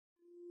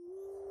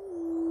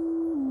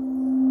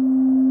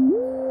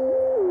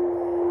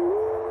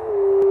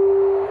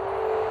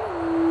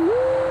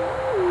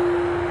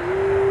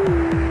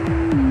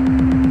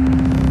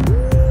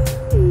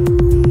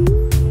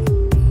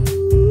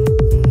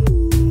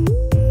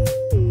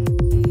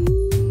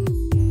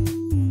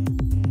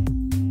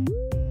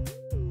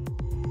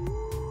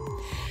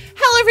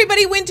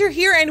everybody, Winter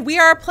here, and we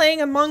are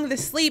playing Among the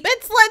Sleep.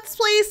 It's Let's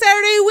Play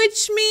Saturday,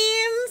 which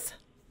means,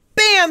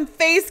 bam,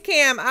 face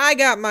cam. I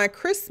got my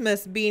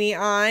Christmas beanie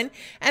on,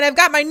 and I've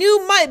got my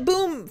new mic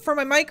boom for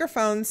my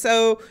microphone,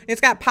 so it's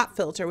got pop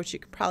filter, which you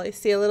can probably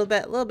see a little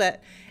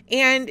bit.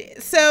 And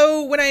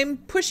so when I'm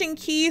pushing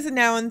keys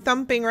now and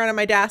thumping around on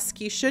my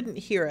desk, you shouldn't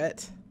hear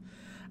it.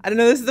 I don't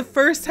know, this is the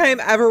first time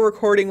ever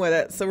recording with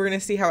it, so we're gonna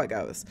see how it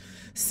goes.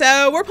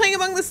 So we're playing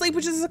Among the Sleep,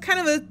 which is a kind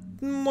of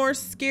a more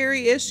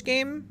scary-ish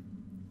game.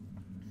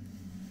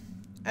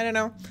 I don't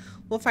know.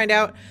 We'll find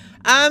out.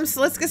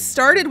 So let's get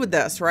started with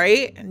this,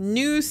 right?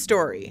 New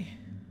story.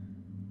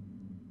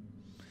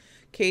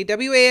 Okay,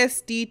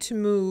 WASD to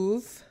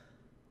move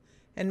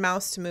and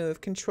mouse to move.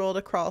 Control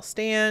to crawl,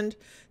 stand,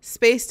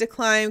 space to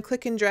climb,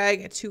 click and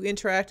drag to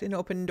interact and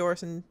open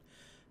doors. And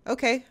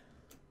okay.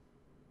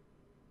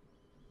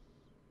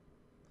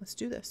 Let's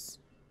do this.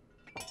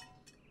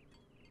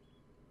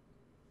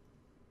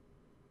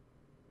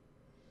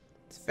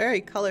 It's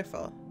very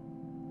colorful.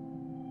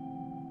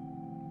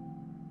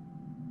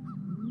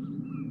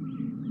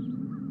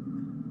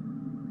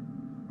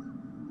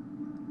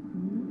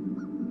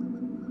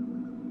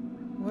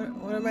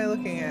 What am I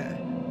looking at?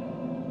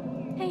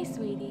 Hey,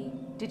 sweetie.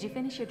 Did you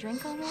finish your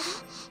drink already?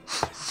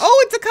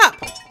 Oh, it's a cup!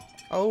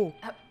 Oh.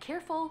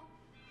 Careful.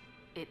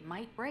 It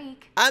might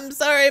break. I'm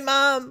sorry,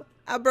 Mom.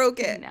 I broke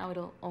it. Now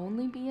it'll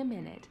only be a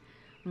minute.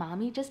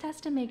 Mommy just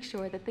has to make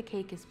sure that the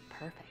cake is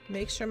perfect.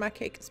 Make sure my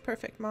cake is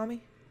perfect,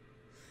 Mommy.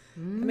 I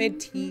made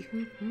tea.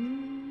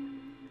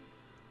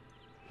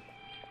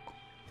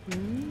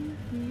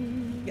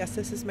 Yes,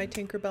 this is my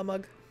Tinkerbell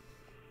mug.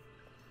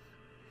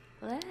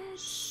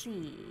 Let's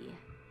see.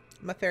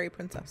 I'm a fairy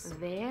princess.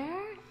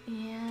 There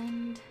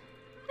and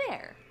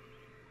there.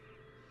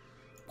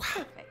 Wow.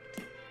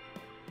 Perfect.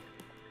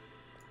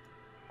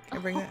 Can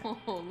I bring that?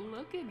 Oh,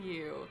 look at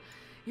you.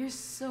 You're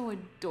so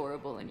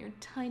adorable in your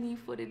tiny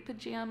footed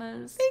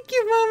pajamas. Thank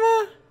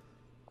you,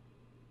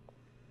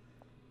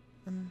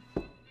 Mama.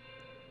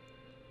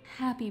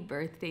 Happy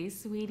birthday,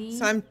 sweetie.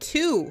 So I'm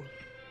 2.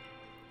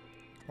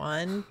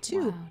 1,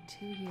 2. Wow,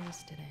 2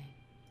 years today.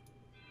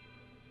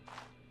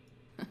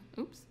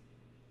 Oops.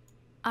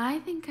 I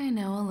think I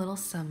know a little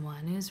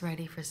someone who's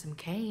ready for some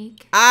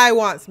cake. I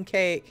want some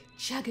cake.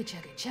 Chugga,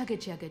 chugga, chugga,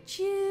 chugga,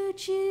 choo,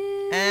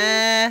 choo.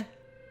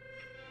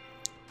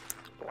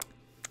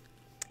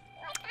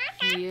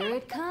 Here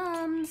it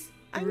comes.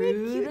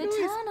 Through the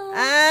tunnel.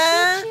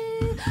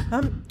 Choo,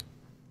 choo.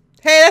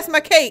 Hey, that's my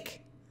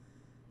cake.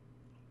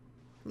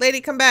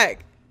 Lady, come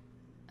back.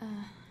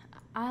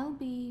 I'll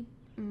be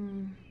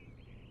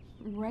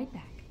right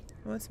back.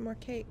 I want some more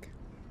cake.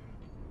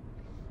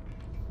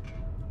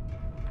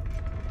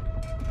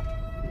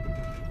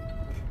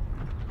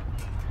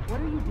 What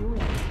are you doing?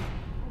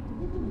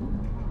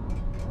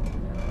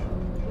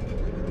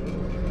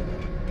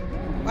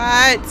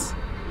 What?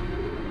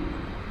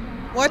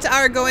 What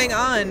are going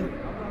on?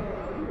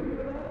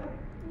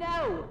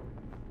 No.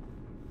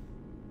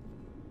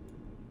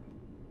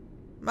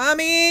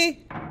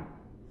 Mommy!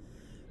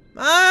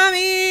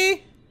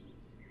 Mommy!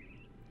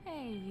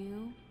 Hey,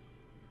 you.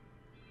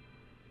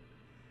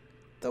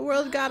 The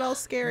world got all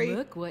scary.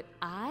 Look what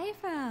I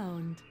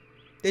found.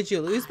 Did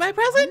you lose my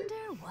present?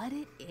 I wonder what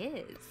it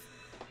is.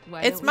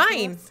 Why It's don't we go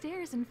mine.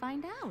 upstairs and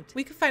find out.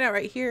 We can find out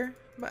right here,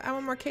 but I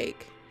want more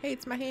cake. Hey,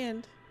 it's my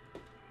hand.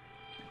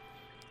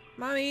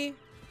 Mommy.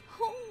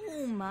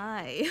 Oh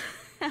my.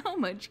 How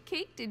much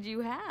cake did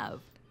you have?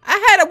 I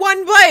had a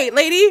 1 bite,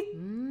 lady.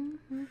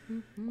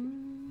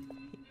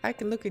 I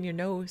can look in your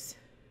nose.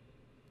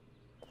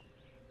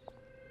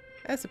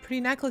 That's a pretty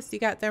necklace you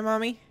got there,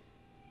 Mommy.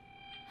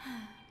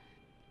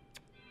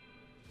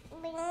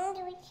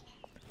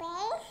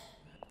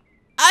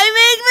 I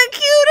make the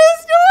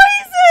cutest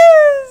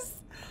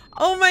noises!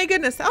 Oh my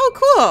goodness. Oh,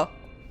 cool.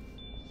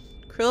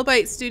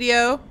 Krillbite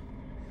Studio.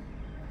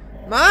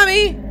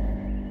 Mommy!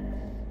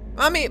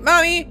 Mommy,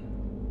 Mommy!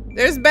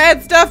 There's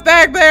bad stuff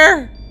back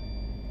there!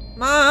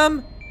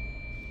 Mom!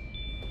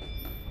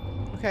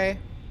 Okay.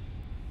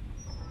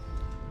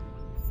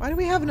 Why do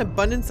we have an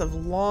abundance of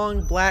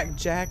long black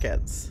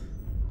jackets?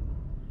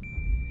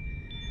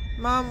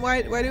 Mom,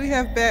 why do we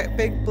have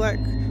big black...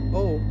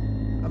 Oh.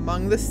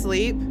 Among the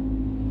Sleep?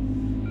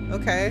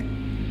 Okay.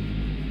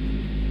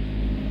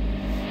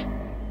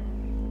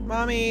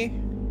 Mommy.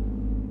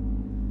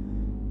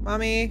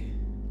 Mommy.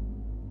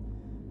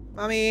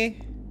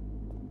 Mommy.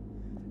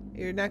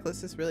 Your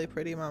necklace is really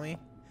pretty, Mommy.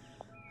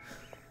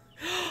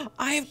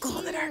 I have glow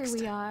in the dark. Here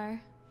we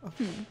are. Oh,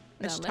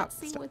 Now let's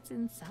see what's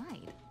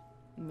inside.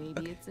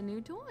 Maybe it's a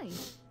new toy.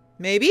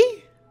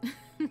 Maybe?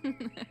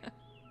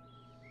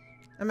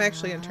 I'm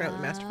actually gonna turn up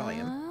the master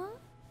volume.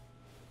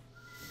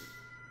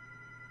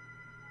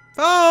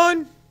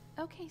 Phone!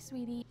 Okay,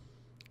 sweetie.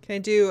 Can I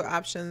do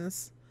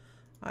options?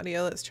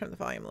 Audio, let's turn the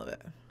volume a little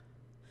bit.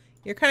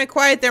 You're kind of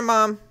quiet there,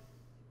 Mom.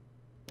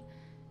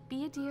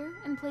 Be a dear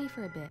and play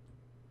for a bit.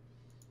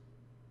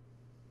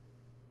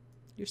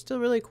 You're still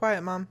really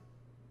quiet, Mom.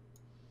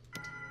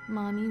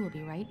 Mommy will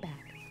be right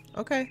back.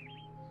 Okay.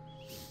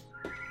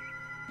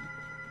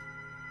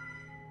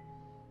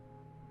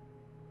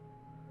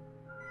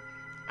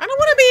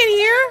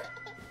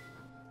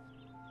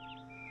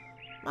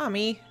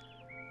 Mommy.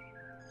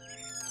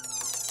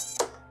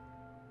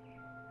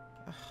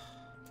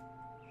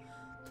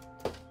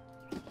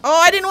 Oh,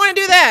 I didn't want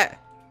to do that.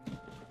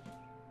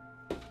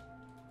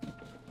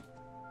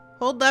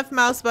 Hold left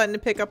mouse button to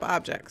pick up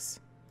objects.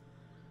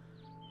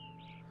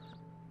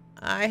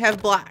 I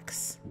have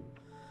blocks.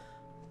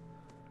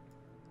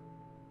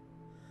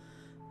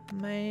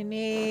 My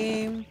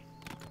name.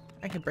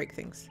 I can break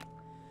things.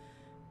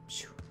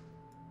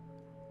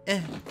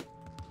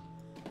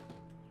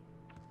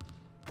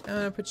 I'm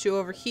gonna put you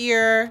over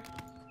here.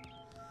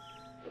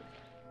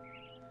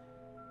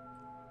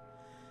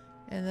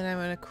 And then I'm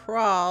gonna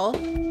crawl.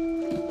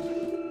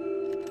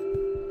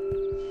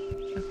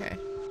 Okay.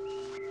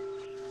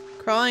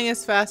 Crawling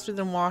is faster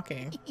than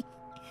walking.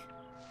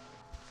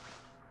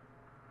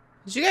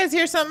 Did you guys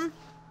hear something?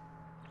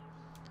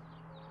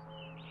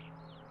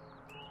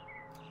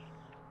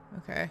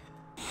 Okay.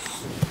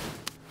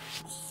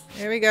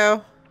 There we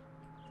go.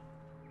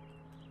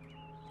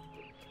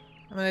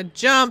 I'm gonna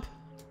jump.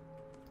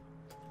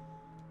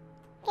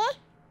 What?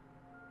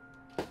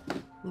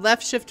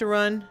 Left shift to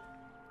run.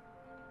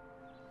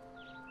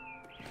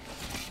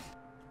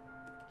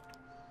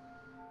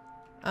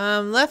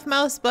 Left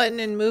mouse button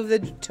and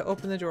move to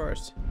open the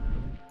drawers.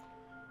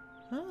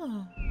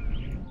 Oh.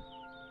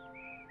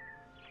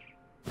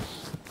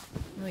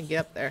 I'm gonna get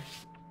up there.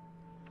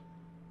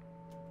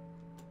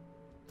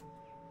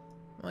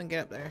 I'm gonna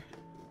get up there.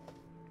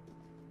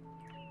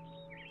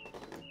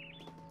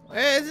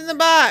 Where is in the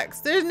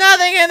box? There's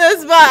nothing in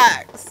this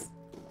box.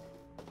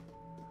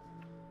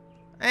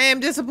 I am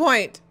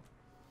disappointed.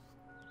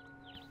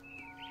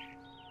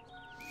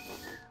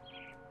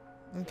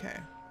 Okay.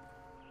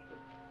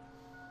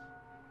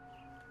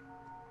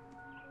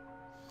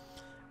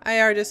 I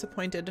are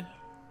disappointed.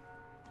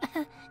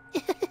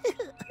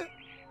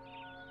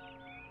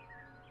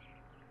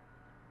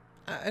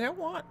 I don't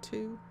want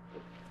to.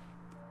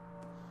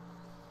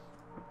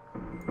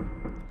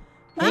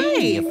 Hey, Hi.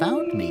 you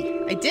found me.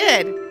 I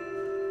did.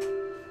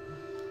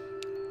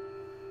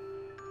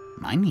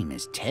 My name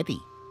is Teddy.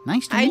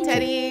 Nice to Hi, meet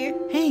Teddy.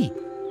 you. Hey,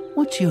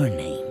 what's your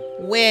name?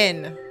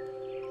 Win.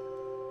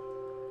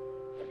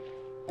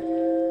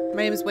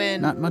 My name is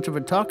Win. Not much of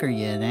a talker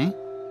yet, eh?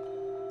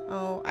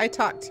 Oh, I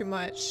talk too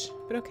much,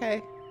 but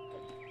okay.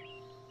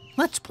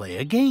 Let's play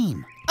a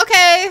game.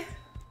 Okay.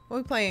 What are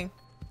we playing?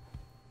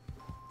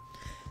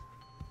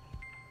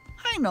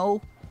 I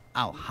know.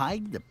 I'll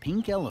hide the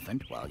pink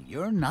elephant while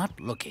you're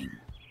not looking.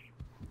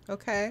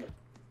 Okay.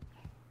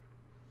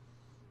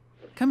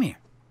 Come here.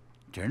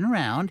 Turn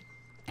around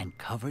and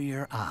cover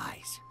your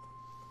eyes.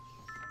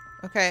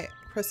 Okay.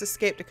 Press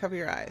escape to cover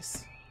your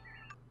eyes.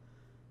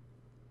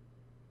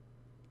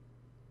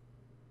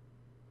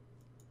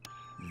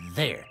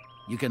 There.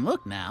 You can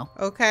look now.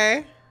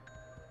 Okay.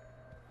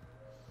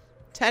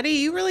 Teddy,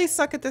 you really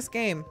suck at this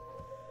game.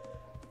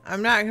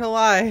 I'm not gonna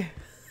lie.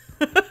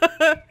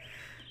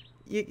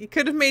 You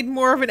could have made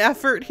more of an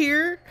effort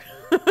here.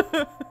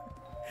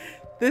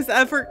 This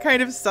effort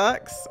kind of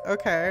sucks.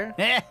 Okay.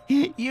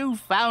 You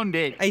found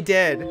it. I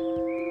did.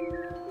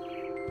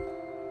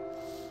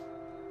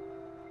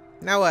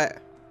 Now what?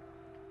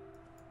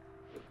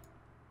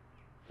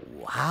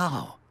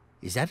 Wow.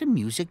 Is that a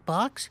music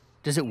box?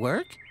 Does it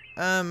work?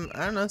 I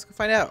don't know. Let's go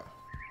find out.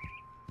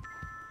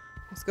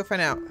 Let's go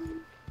find out.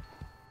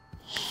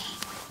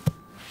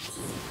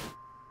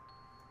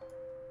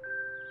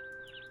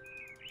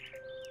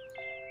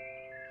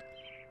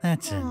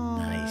 That's a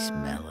nice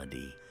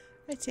melody.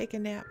 I take a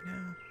nap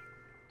now.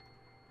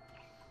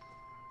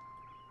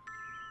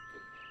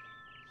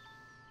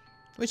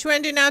 What you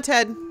want to do now,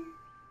 Ted?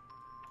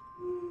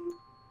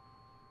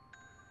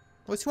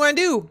 What you want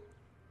to do?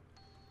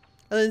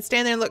 Other than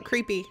stand there and look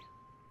creepy.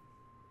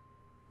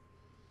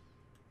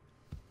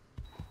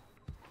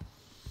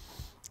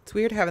 It's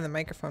weird having the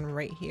microphone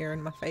right here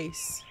in my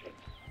face.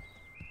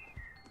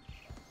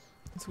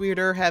 It's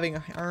weirder having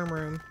an arm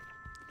room.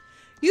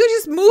 You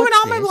just moving What's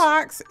all my this?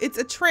 blocks. It's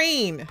a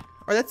train.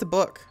 Or that's a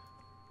book.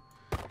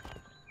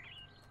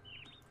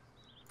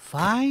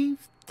 5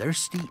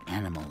 thirsty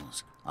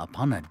animals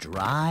upon a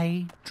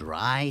dry,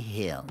 dry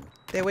hill.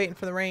 They're waiting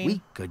for the rain.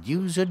 We could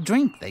use a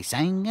drink, they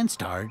sang and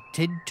started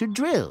to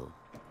drill.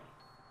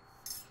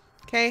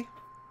 Okay.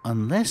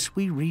 Unless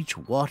we reach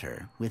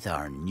water with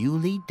our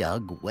newly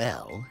dug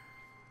well,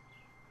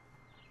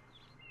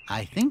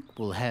 I think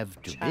we'll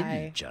have to Chai.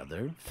 bid each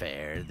other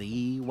fare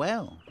thee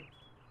well.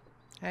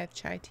 I have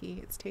chai tea.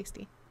 It's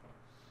tasty.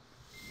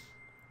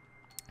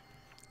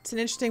 It's an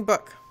interesting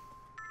book.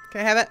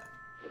 Can I have it?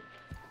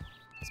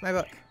 It's my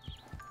book.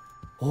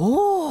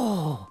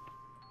 Oh!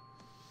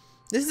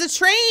 This is a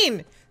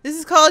train. This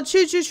is called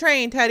Choo Choo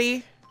Train,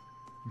 Teddy.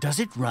 Does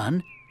it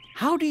run?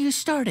 How do you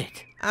start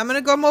it? I'm going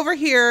to come over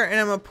here and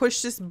I'm going to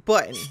push this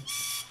button.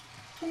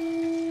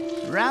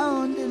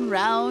 Round and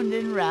round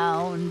and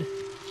round.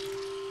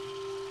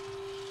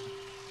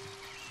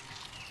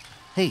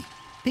 Hey,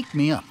 pick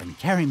me up and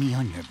carry me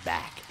on your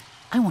back.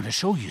 I want to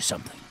show you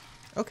something.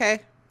 Okay.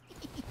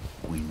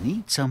 We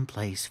need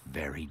someplace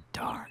very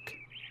dark.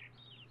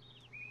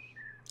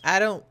 I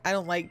don't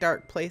like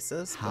dark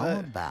places. How But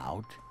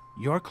about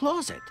your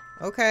closet?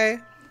 okay.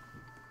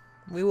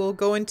 We will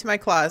go into my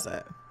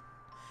closet.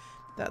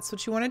 That's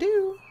what you want to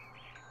do.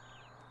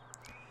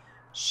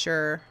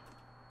 Sure.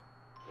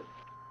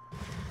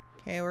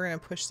 Okay, we're gonna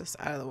push this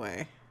out of the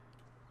way.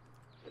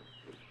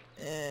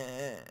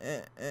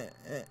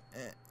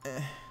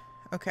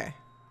 Okay.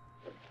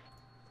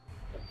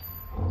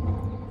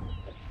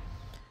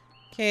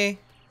 Okay.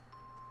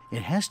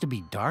 It has to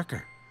be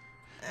darker.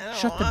 I don't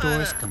Shut the wanna.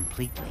 doors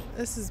completely.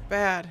 This is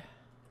bad.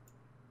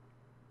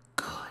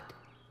 Good.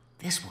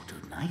 This will do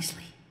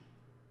nicely.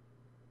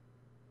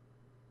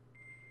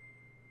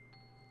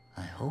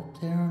 I hope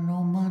there are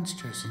no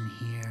monsters in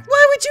here.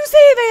 Why would you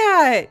say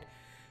that?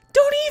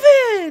 Don't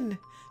even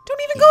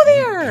go If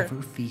you there.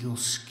 ever feel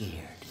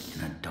scared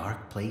in a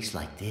dark place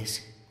like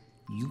this,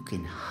 you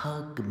can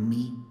hug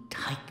me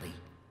tightly.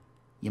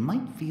 You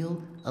might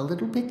feel a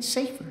little bit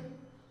safer.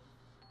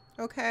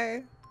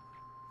 Okay.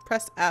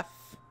 Press F.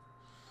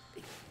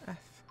 F.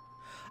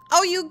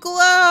 Oh, you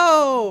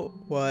glow.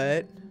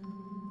 What?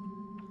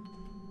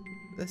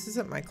 This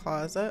isn't my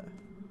closet.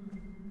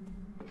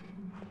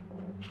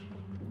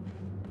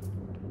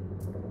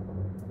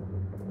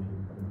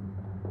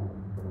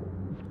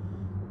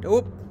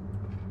 Nope.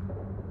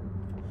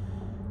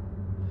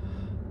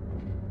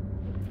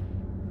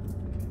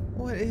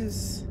 What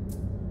is...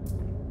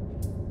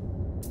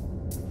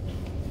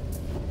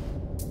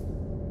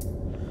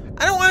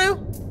 I don't want to.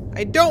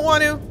 I don't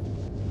want to.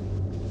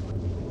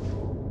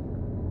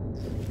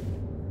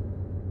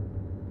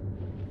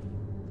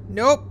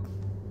 Nope.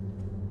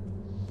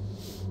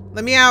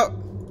 Let me out.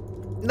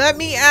 Let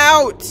me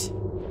out.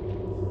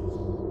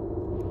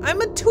 I'm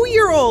a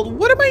 2-year-old.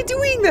 What am I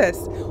doing this?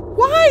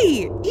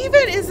 Why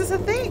even is this a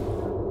thing?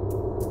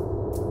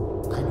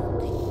 I don't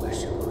think we're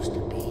supposed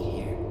to be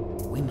here.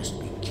 We must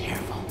be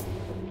careful.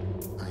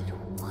 I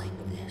don't like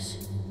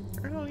this.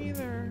 I don't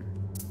either.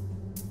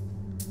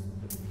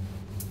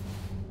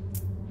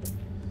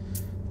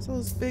 It's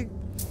those big...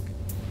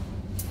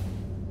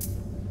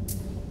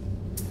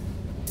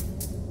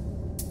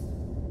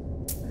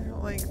 I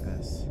don't like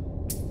this.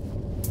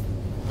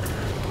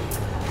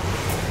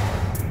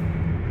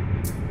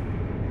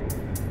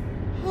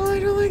 Oh, I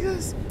don't like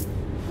this.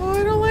 Oh,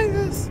 I don't like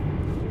this.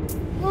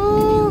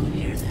 Oh. Did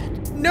you hear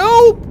that?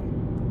 Nope.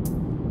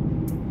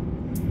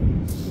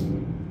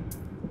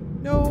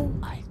 No.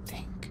 I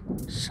think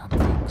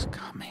something's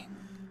coming.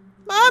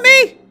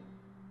 Mommy!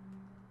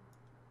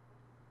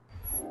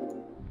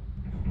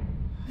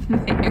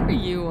 There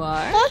you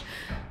are.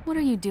 What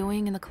are you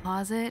doing in the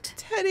closet?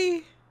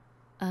 Teddy.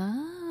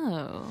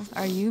 Oh,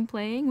 are you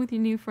playing with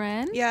your new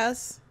friend?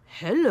 Yes.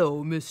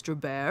 Hello, Mr.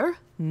 Bear.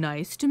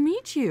 Nice to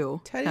meet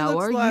you. Teddy How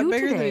looks are a lot you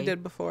bigger today? than he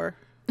did before.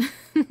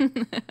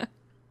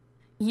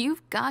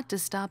 You've got to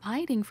stop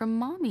hiding from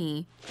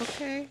Mommy.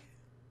 Okay.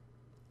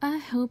 I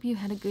hope you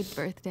had a good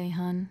birthday,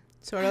 hun.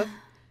 Sort of.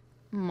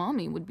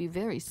 Mommy would be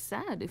very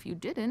sad if you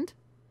didn't.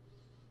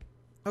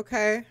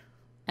 Okay.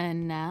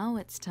 And now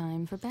it's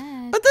time for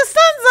bed. But the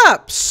sun's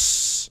up!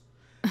 Shh!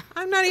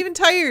 I'm not even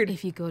tired.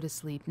 If you go to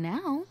sleep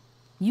now,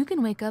 you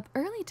can wake up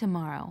early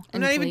tomorrow.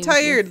 I'm and not even play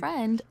with your tired.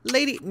 friend.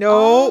 Lady, all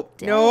nope,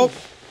 day. nope.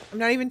 I'm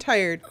not even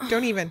tired.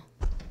 Don't even.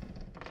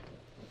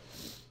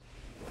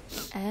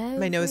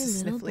 Every nose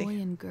is little sniffly. boy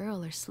and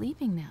girl are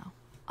sleeping now,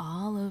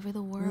 all over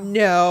the world.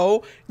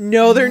 No.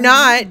 No, they're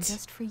None of them not.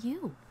 Just for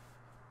you.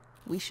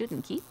 We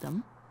shouldn't keep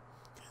them.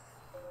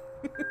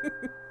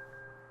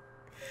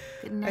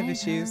 Good night, I have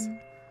issues. hun.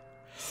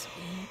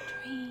 Sweet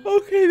dreams.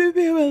 Okay,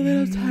 maybe I'm a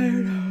little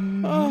tired.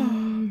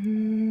 Oh.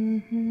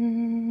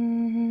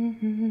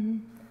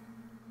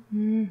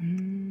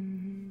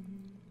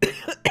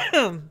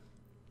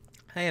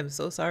 I am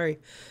so sorry.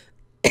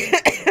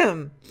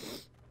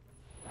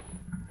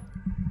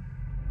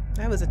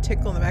 That was a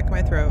tickle in the back of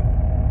my throat.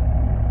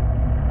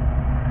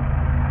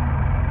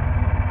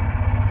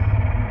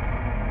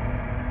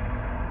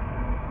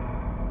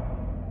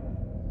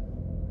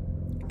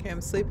 Okay,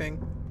 I'm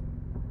sleeping.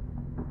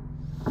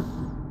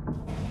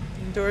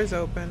 The door's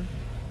open.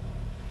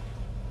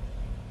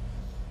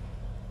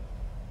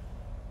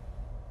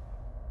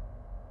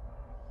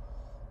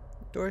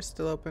 Door's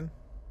still open.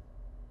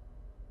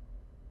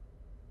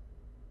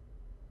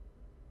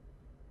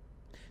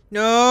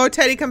 No,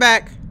 Teddy, come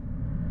back.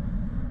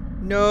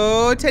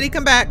 No, Teddy,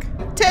 come back.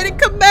 Teddy,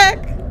 come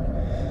back.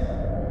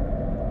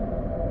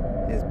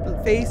 His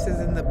face is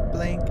in the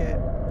blanket.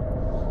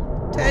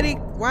 Teddy,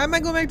 why am I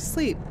going back to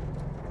sleep?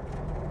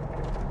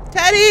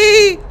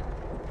 Teddy!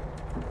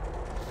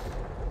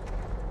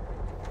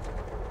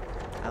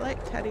 I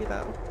like Teddy,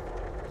 though.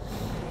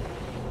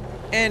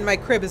 And my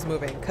crib is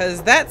moving,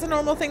 because that's a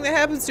normal thing that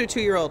happens to a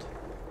 2-year-old.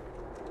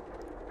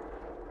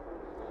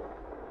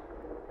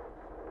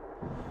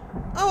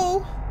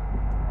 Oh.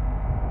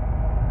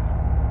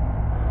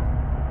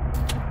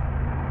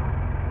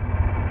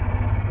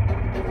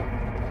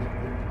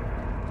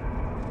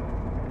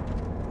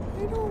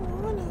 I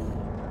don't wanna.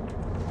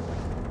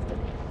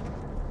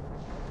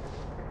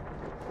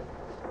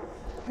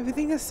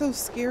 Everything is so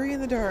scary in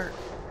the dark.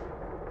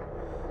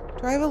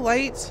 Do I have a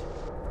light?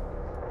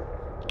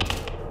 Do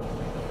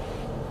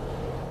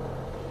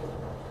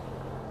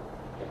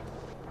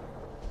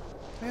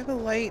I have a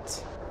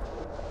light?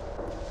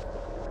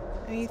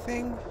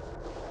 Anything?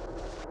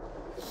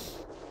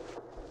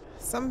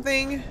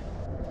 Something?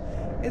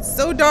 It's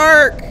so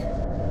dark!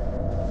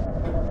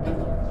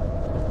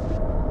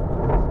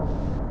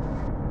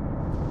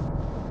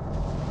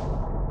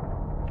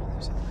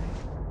 There's a light.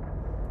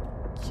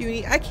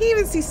 Cutie. I can't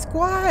even see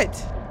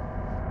squat!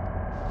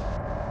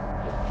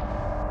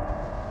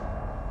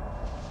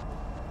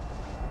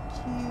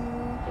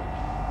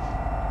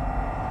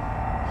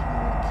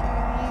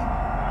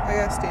 I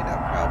gotta stand up,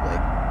 probably.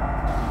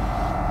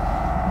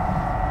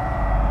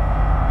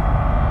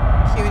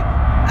 Cute.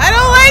 I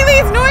don't like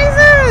these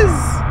noises!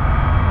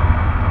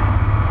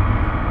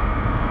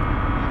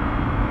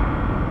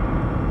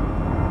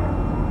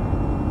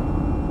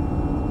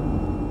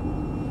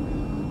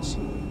 Oh,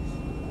 jeez.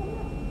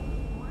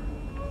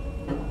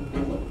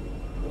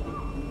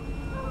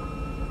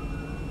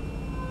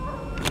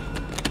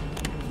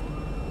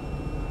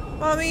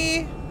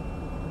 Mommy!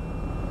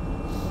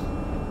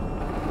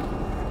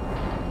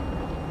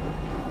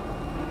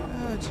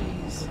 Oh,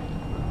 jeez.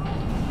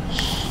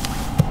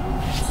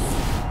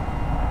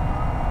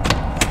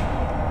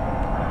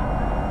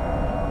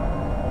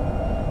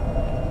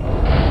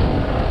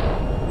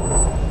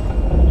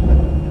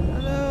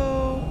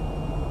 Hello?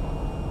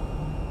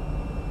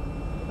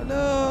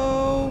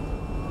 Hello?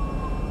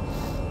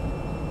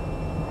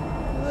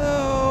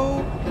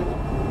 Hello?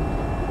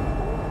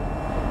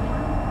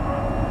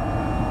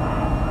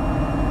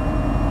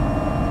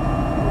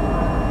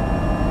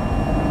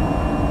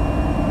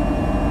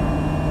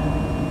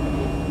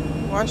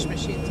 Wash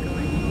machine's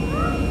going.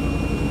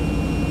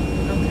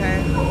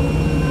 Okay.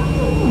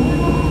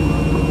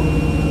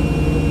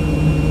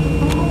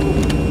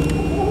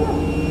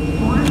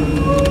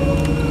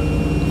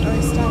 Oh,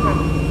 he's stopping.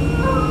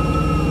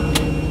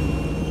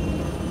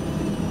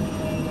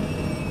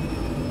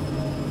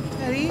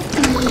 Teddy?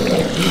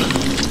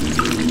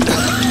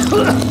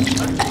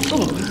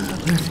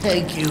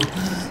 Thank you.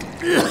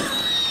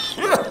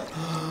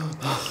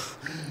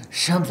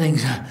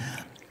 Something's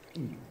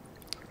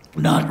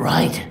not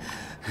right.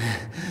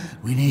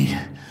 We need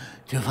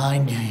to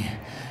find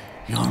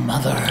your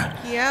mother.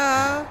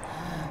 Yeah.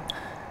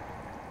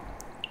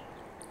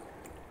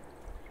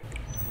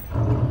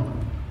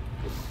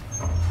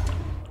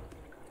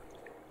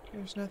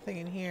 There's nothing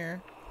in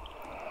here.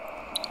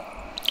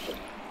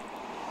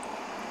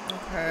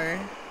 Okay.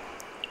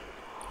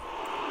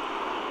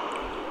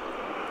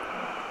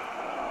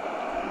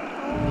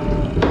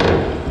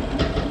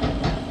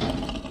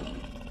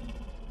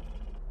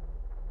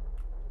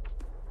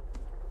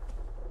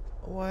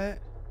 What?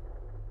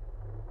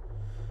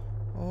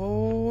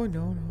 Oh,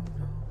 no, no,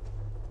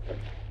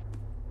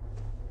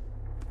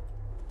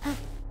 no.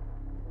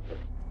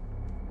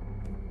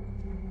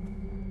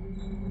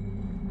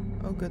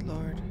 Oh, good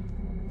Lord.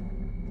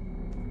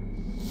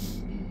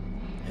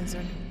 Is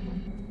there...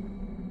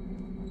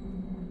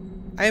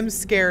 I am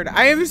scared.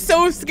 I am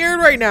so scared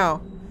right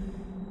now.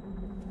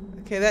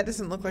 Okay, that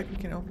doesn't look like we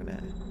can open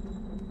it.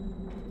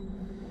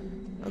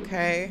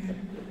 Okay.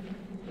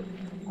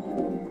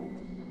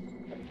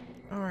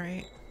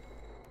 Alright.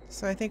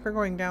 So I think we're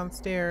going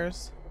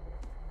downstairs.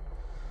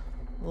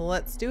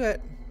 Let's do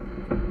it.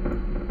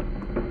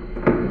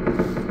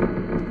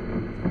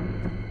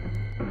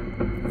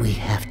 We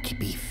have to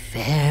be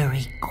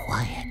very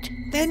quiet.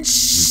 Then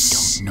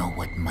shh. You don't know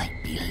what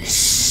might be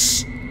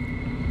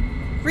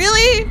listening.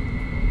 Really?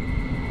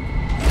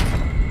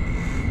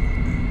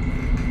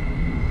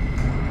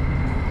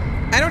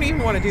 I don't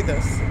even want to do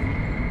this.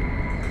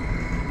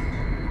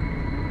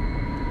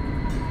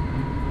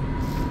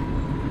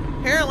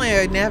 Apparently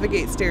I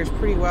navigate stairs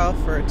pretty well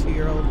for a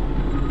 2-year-old.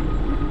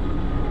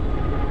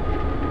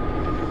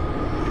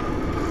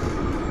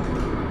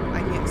 I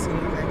can't see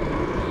anything.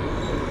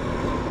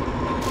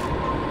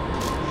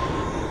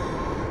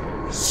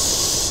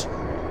 Shh.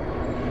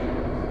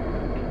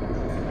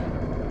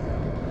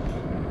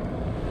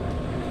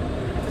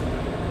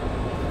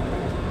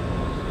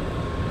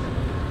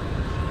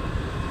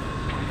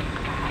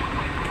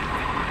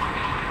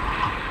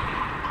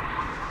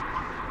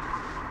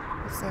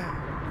 What's that?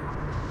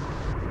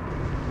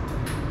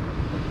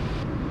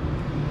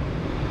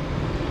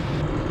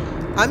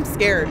 I'm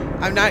scared.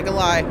 I'm not gonna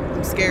lie.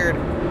 I'm scared.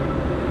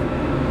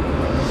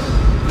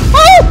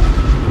 Oh!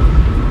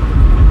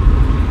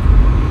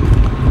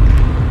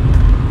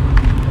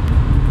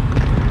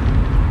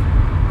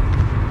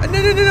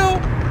 No, no, no, no.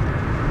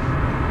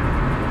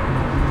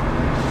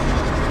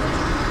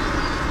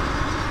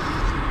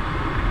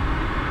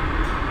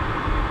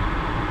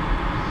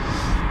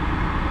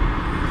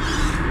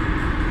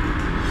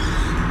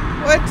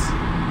 What?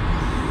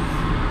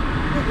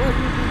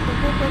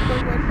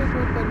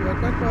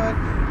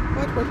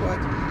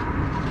 What?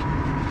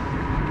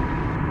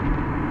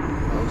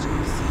 Oh,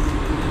 jeez.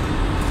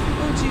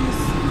 Oh, jeez.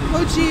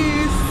 Oh,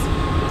 jeez.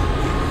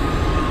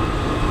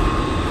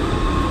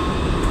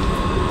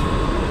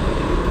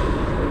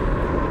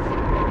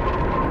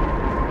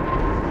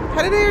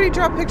 did I already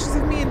draw pictures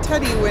of me and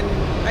Teddy when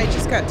I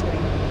just got Teddy?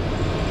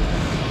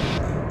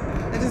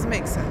 That doesn't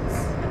make sense.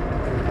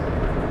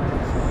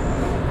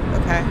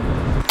 Okay.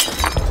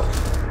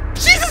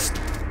 Jesus!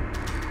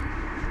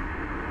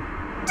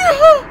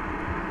 Hello?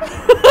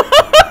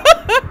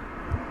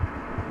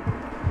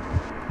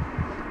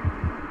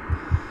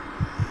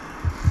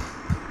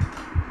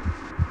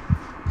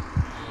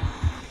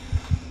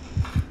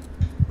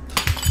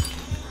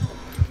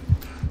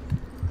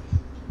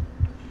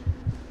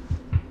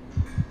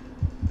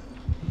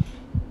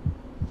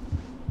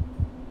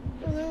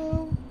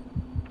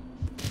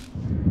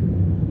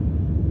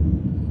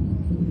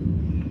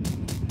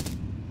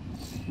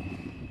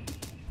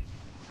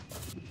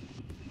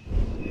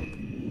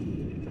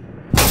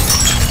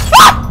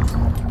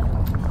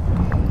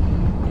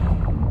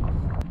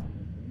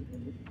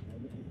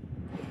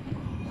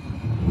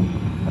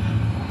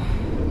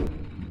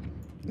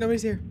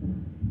 Nobody's here.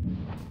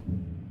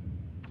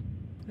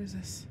 What is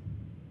this?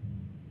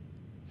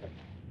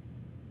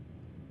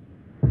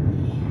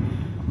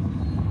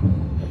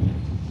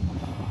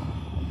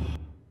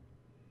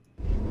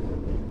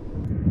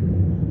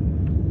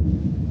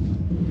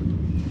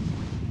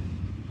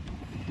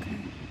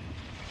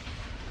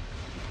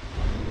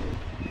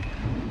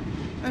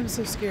 I'm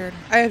so scared.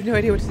 I have no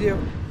idea what to do.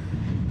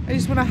 I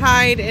just want to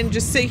hide and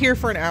just sit here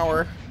for an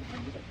hour.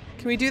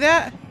 Can we do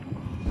that?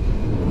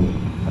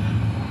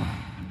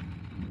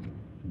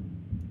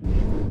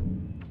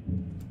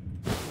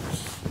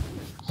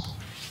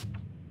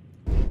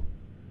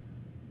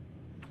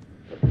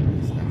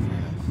 It's not far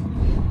enough.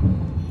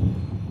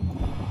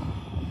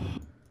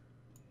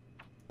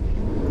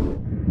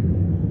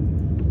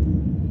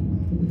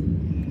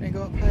 Can I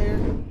go up higher?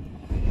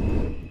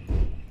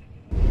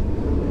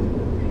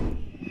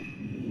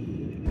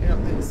 I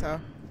don't think so.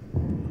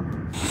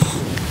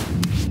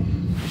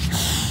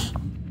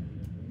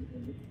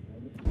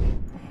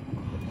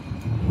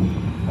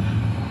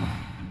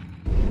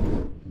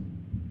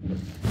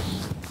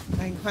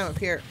 I can climb up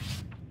here.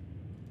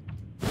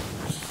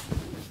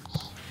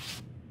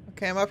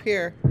 Okay, I'm up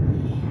here.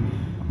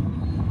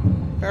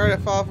 If I were to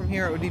fall from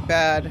here, it would be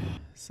bad.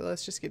 So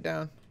let's just get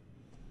down.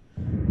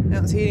 I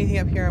don't see anything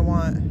up here I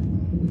want.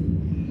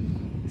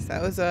 So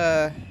that was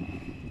a...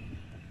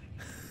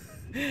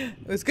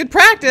 it was good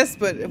practice,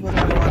 but it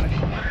wasn't what I wanted.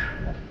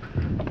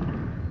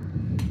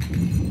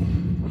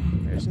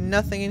 There's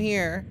nothing in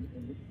here.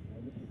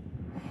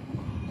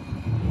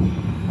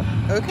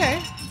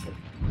 Okay.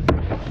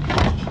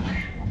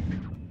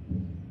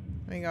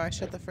 There you go, I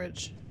shut the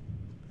fridge.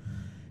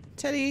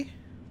 Teddy,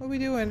 what are we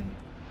doing?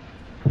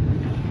 Do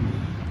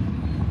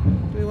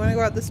we want to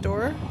go out this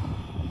door?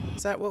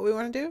 Is that what we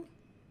want to do?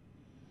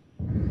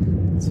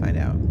 Let's find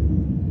out.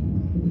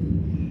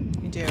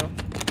 We do.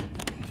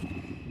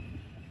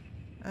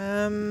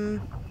 Can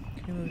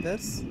we move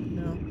this?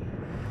 No.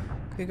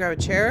 Can we grab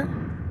a chair?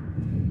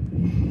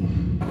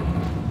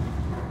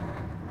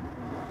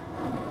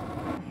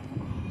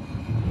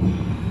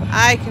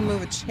 I can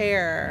move a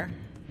chair.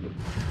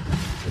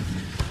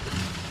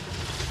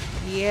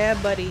 Yeah,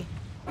 buddy.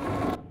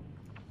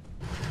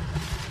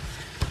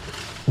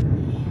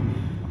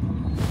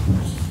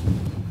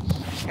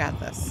 Got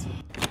this.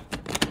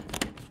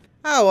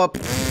 Oh, well,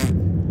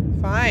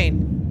 pfft.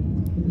 Fine.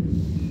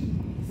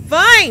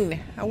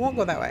 Fine! I won't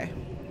go that way.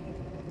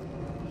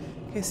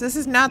 Okay, so this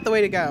is not the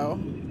way to go.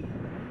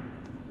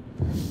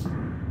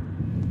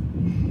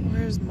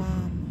 Where's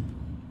Mom?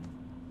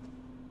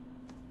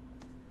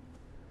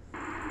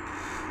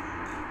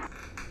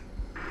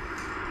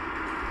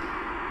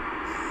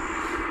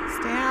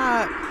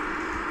 Stop.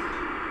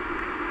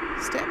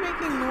 Stop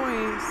making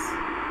noise.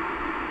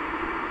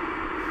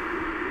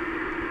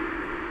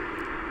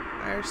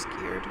 I'm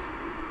scared.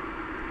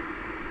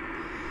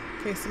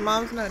 Okay, so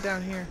Mom's not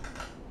down here.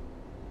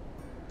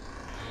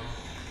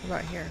 What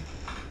about here?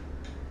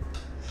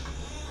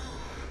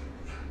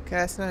 Okay,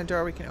 that's not a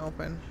door we can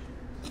open.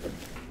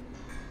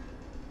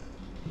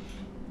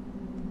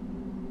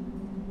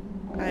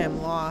 I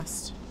am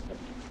lost.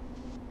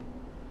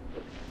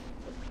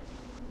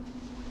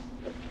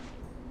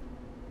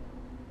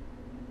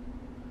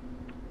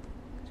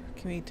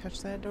 Can we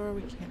touch that door?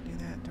 We can't do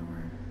that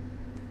door.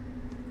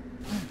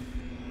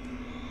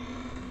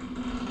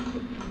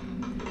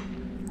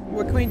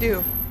 What can we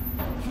do?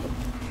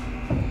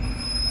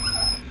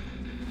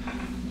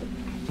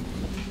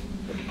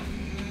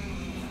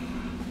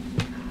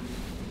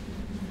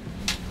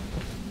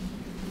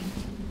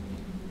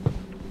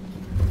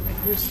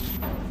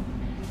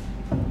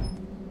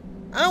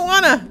 I don't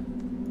wanna.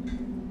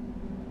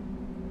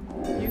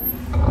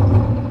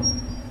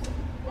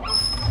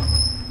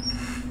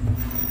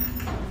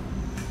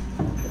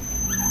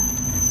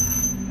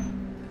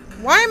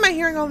 Why am I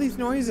hearing all these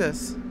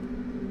noises?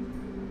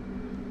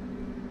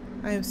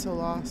 I am so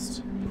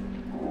lost.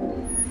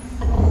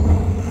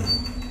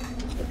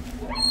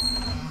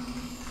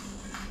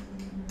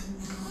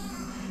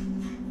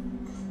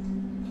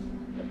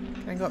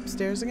 Can I go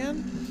upstairs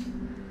again?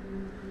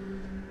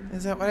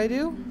 Is that what I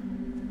do?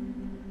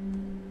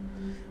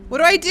 What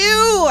do I do?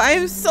 I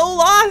am so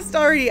lost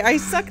already. I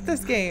suck at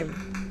this game.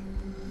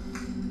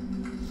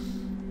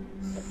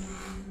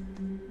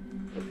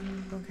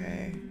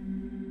 Okay.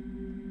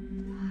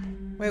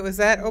 Wait, was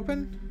that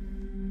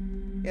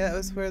open? Yeah, that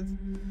was where...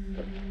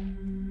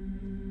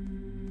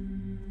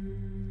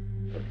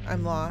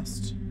 I'm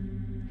lost.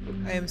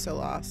 I am so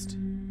lost.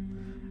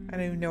 I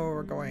don't even know where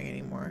we're going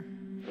anymore.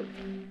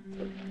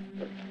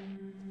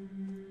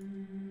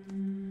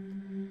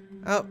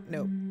 Oh,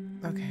 nope.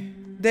 Okay.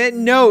 That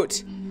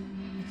note!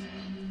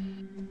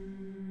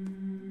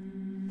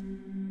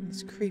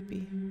 It's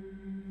creepy.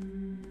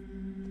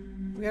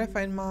 We gotta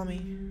find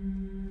Mommy.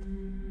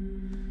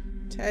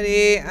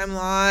 Teddy, I'm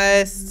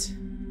lost.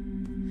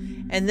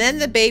 And then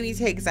the baby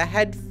takes a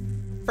head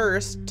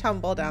first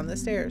tumble down the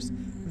stairs.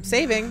 I'm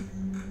saving.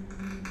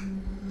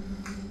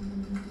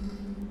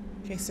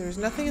 Okay, so there's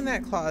nothing in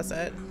that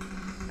closet.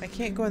 I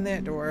can't go in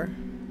that door.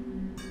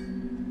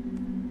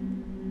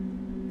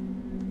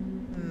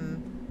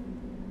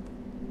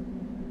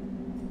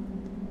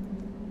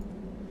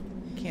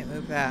 Can't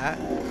move that.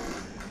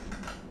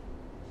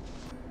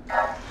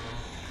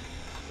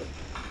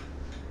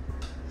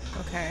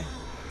 Okay.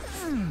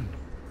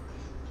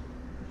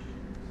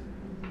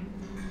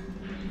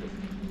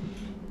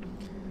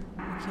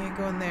 I can't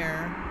go in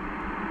there.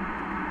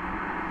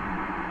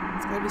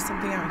 There's gotta be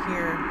something out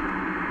here.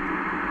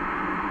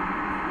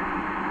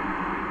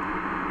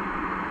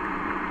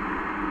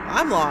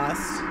 I'm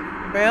lost.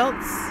 Anybody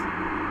else?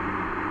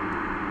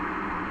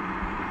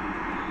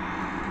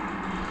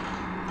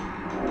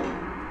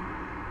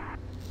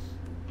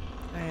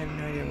 I have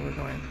no idea where we're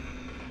going.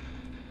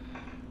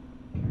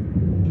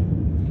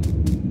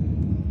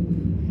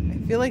 I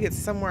feel like it's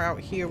somewhere out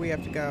here we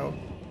have to go.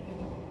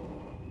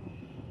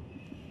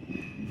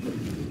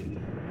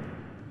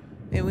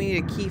 Maybe we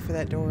need a key for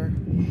that door.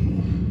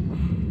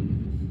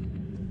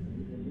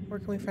 Where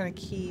can we find a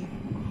key?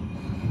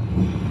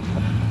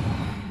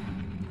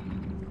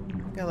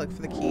 Gotta look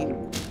for the key.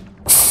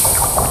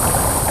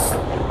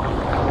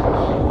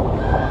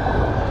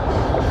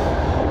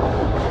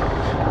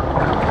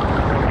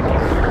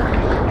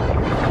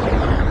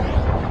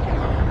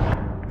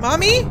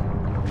 Mommy?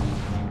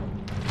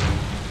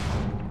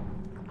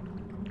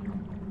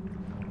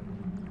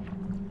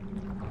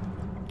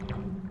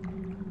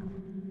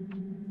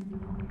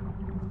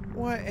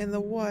 What in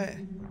the what?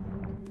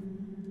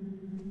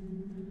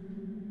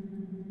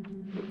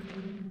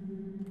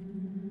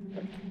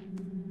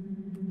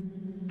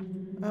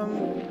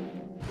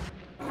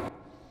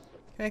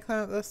 Can I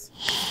climb up this?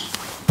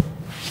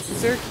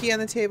 Is there a key on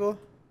the table?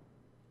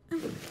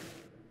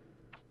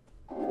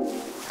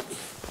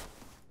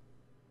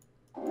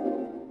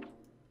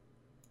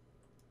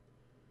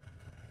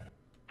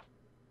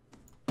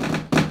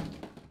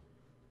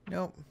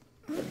 Nope.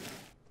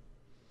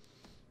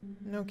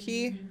 No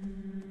key.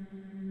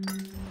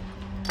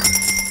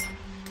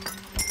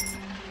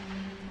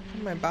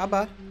 My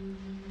baba.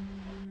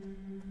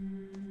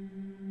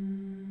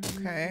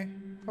 Okay.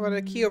 How about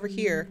a key over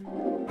here?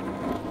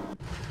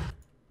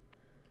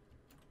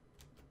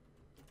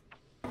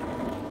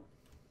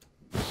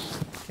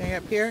 Okay,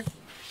 up here.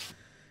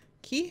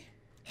 Key?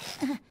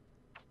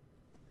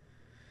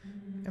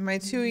 Am I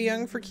too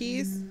young for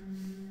keys?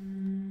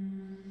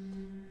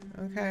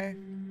 Okay.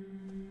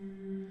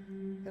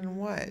 Then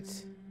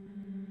what?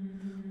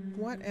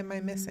 What am I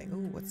missing?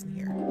 Ooh, what's in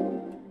here?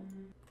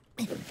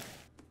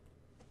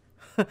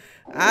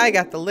 I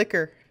got the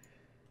liquor.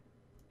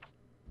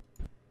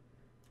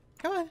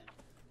 Come on.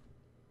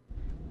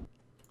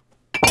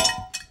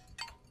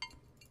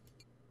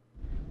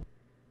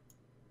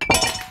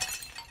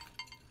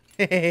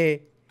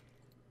 Hey.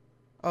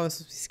 Oh, I'm supposed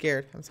to be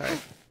scared. I'm sorry.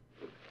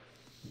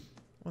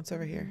 What's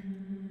over here?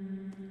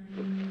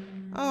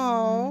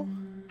 Oh,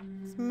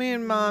 it's me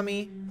and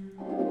Mommy.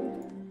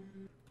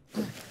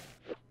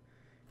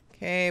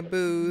 Okay,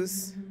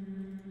 booze.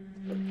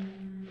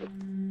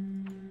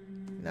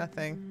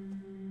 Nothing.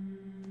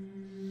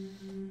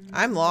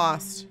 I'm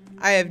lost.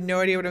 I have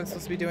no idea what I'm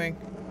supposed to be doing.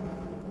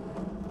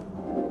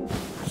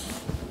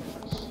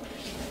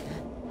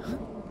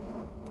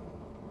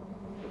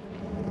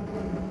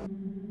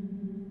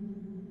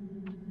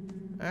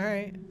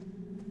 Alright.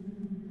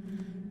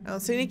 I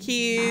don't see any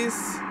keys.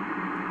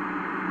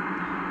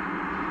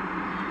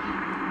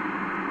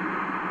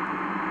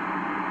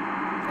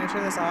 Can I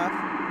turn this off?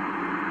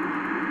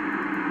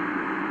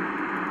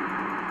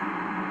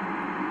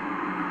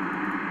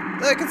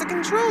 Look, it's a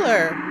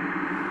controller.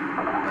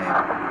 Okay.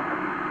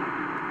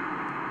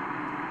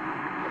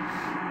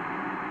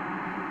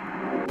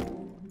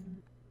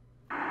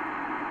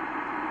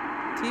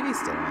 TV's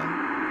still on.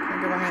 Can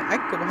I go behind? I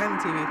can go behind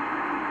the TV.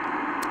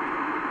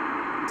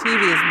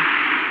 TV is.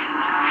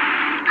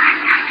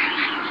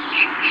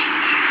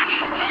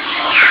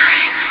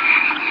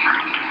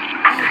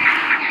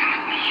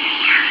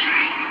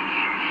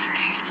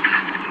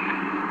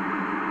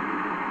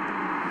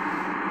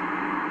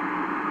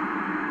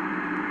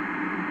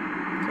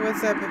 Okay,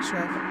 what's that picture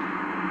of?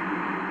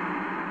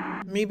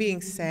 Me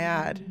being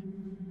sad.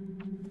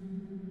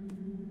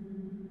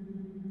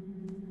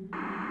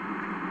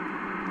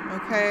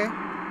 Okay.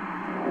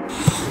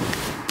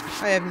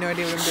 I have no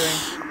idea what I'm doing.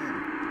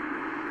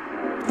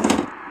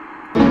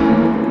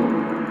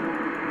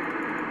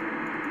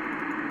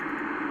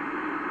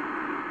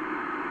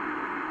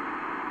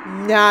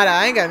 Nada.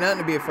 I ain't got nothing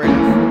to be afraid of.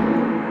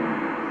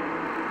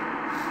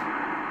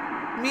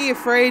 Me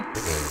afraid?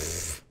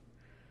 Pfft.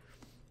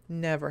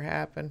 Never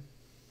happen.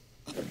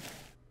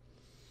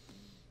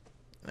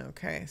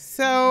 Okay,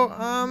 so,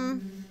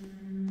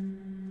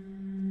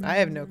 I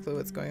have no clue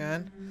what's going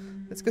on.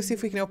 Let's go see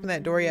if we can open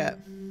that door yet.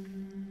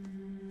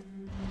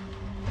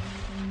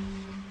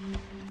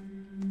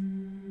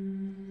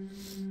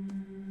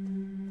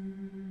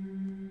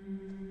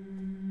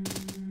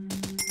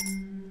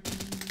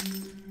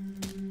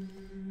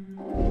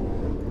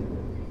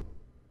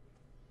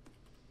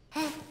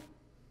 I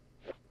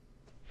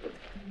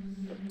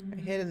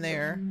hid in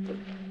there.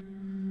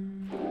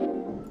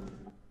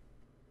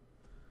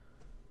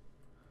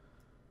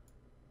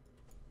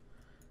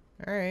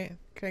 Alright.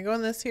 Can I go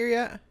in this here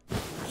yet?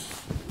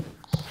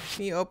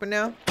 Can you open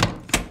now?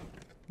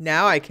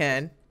 Now I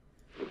can.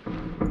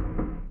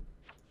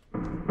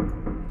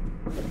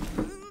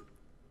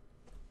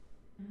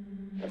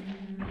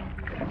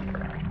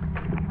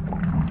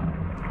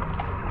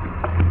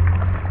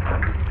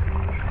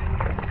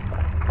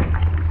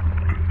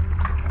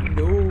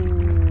 No.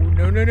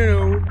 No, no, no,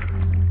 no.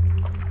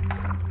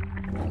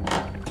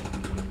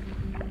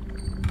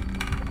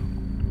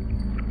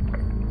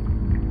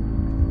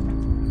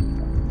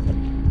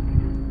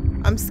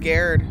 I'm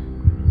scared.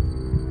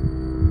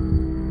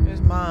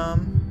 There's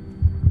Mom.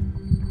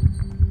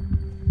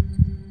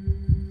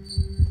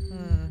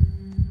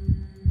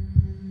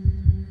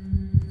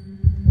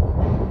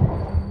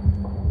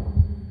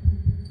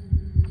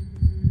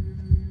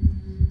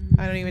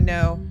 I don't even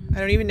know. I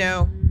don't even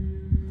know.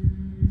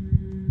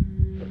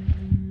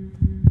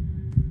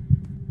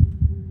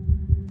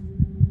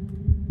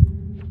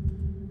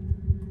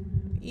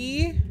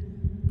 E?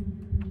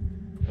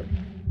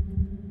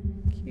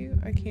 Q?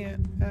 I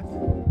can't. F.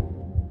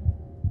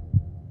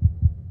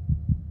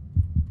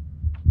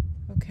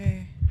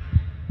 Okay.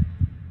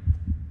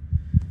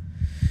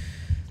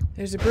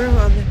 There's a broom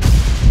on the...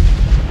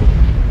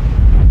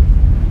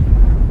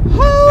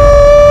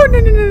 Oh! No,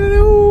 no, no, no,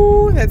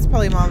 no! That's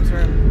probably Mom's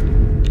room.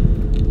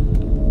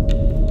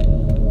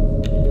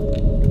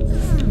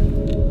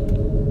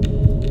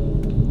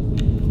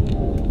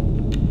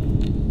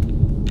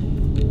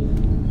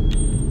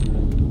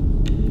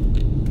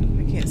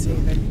 I can't see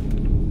anything.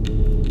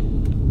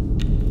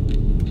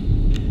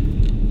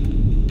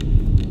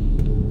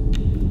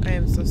 I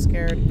am so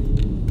scared.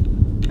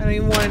 I don't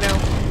even want to know.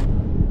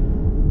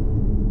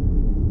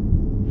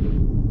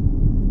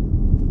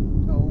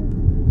 Oh.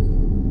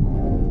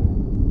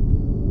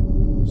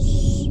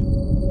 Shh.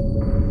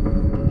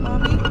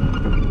 Mommy?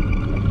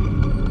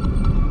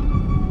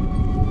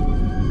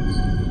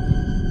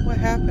 What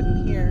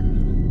happened here?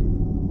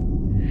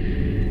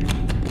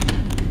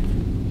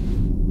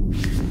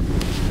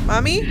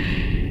 Mommy?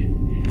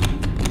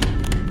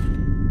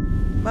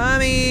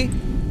 Mommy?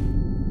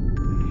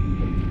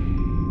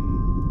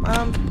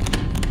 Mom?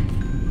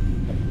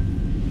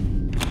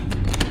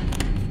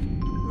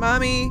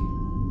 Mommy?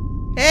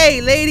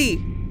 Hey,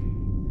 lady!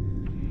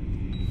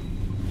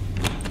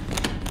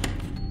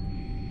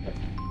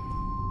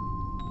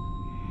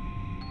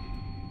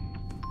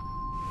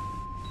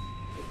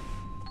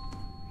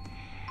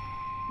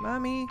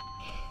 Mommy?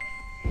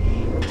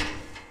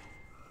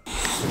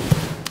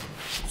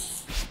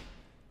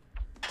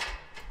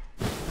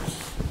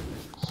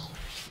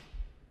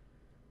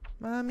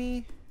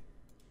 Mommy?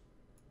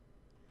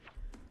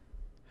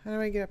 How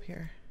do I get up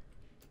here?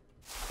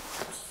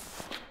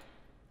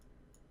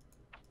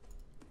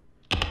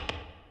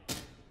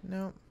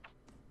 Nope.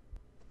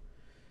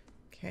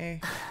 Okay.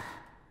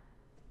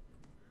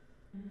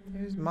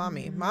 There's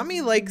Mommy.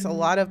 Mommy likes a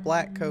lot of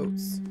black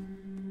coats.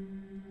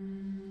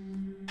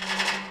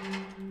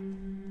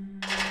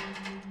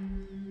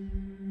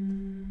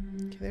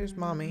 Okay, there's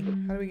Mommy.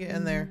 How do we get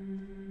in there?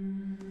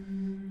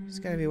 There's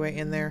gotta be a way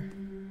in there.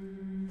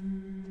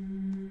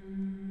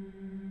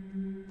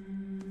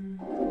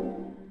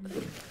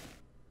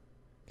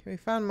 Okay, we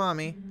found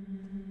Mommy.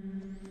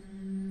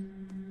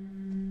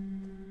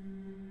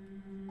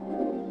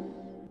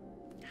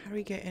 How do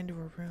we get into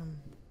her room?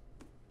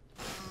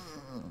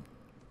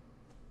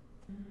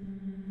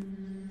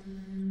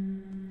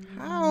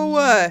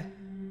 How?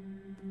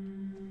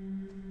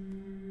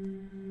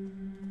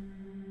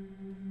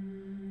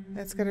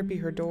 That's gotta be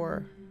her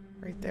door.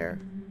 Right there.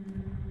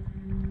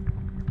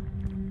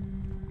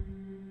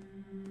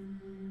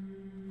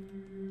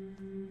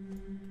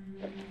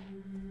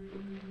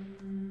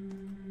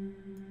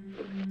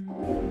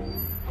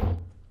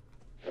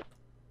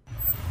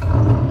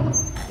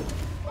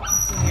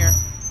 What's in here?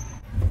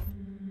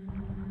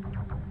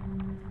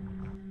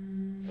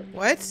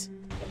 What?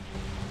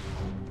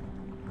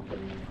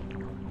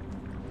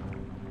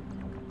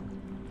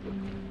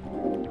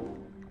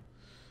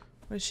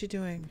 What is she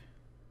doing?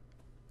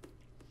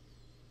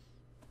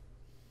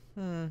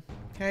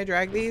 Can I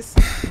drag these?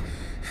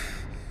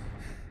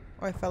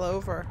 Oh, I fell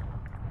over.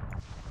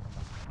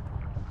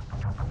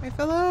 I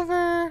fell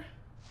over.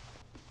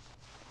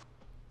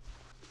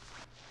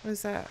 What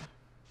is that?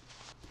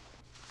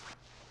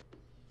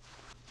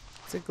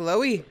 It's a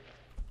glowy.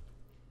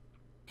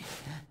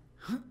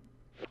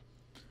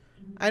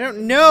 I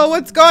don't know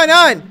what's going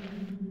on.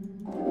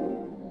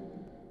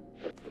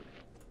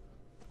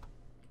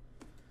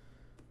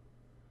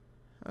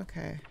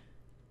 Okay.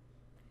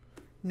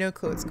 No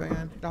clue what's going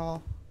on at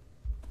all.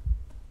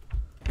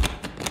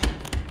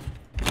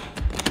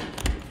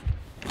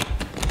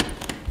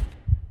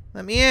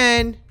 Let me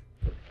in.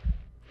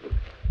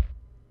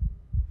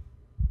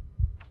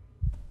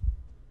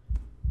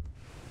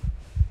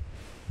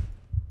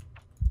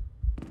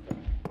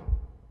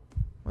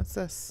 What's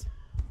this?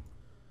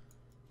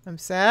 I'm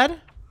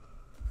sad.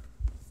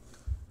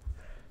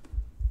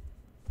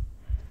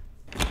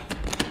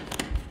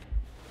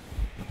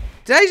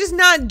 Did I just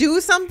not do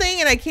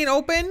something and I can't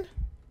open?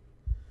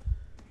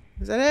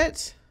 Is that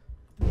it?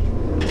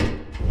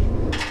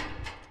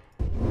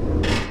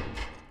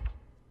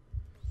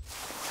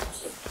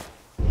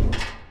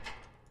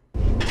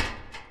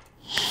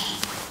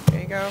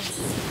 There you go.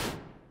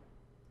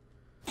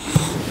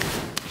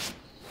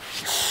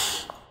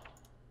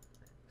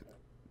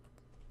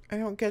 I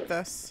don't get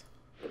this.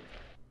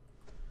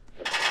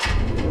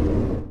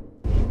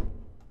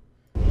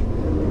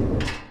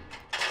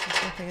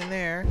 There's nothing in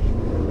there.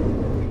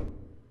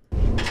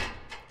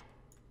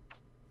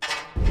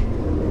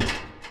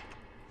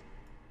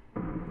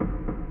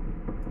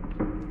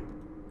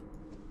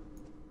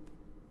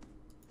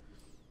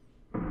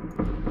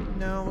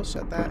 No, we'll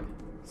shut that.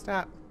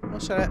 Stop. We'll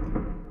shut it.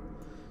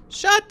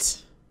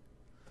 Shut!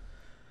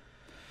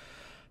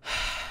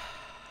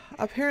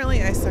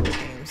 Apparently I suck at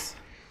games.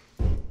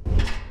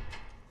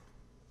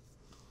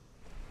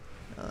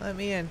 Let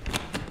me in.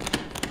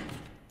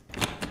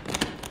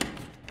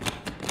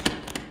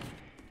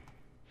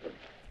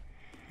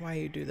 Why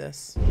you do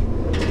this?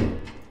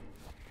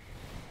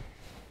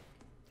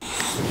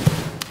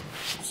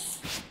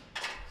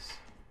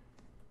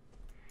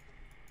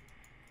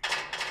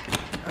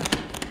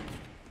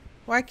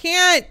 Why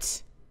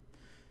can't?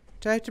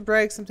 Do I have to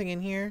drag something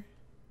in here?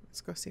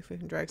 Let's go see if we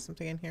can drag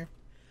something in here.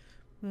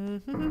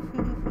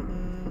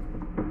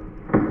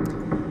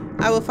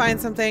 I will find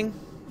something.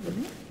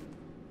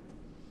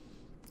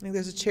 I think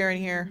there's a chair in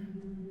here.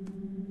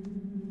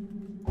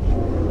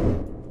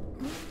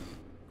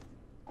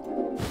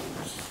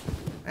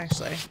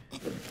 Actually,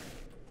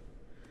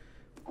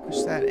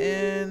 push that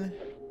in.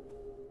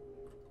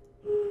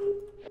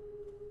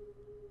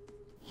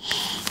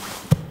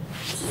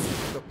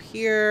 Go up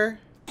here.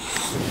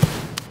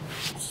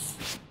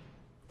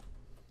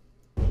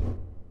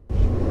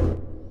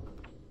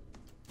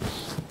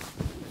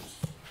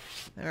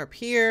 They're up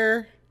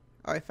here.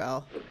 Oh, I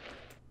fell.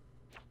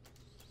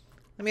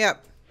 Let me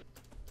up.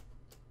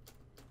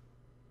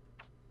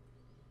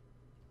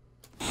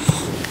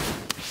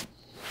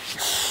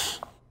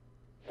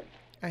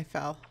 I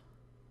fell.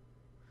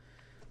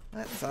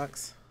 That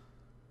sucks.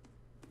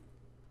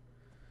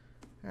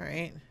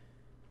 Alright.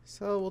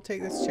 So we'll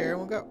take this chair and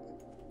we'll go.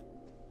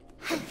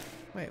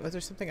 Wait, was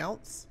there something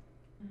else?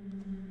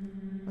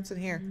 What's in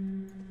here?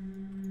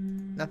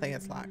 Nothing,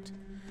 it's locked.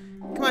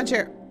 Come on,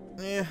 chair.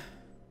 Yeah.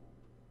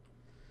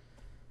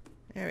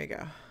 There we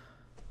go.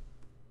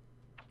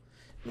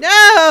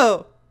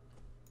 No!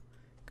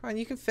 Come on,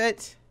 you can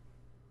fit.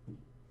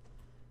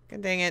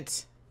 God dang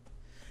it.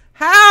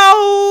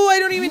 How? I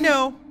don't even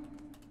know.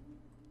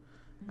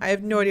 I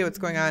have no idea what's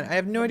going on. I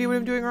have no idea what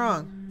I'm doing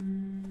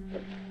wrong.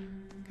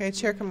 Okay,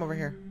 chair, come over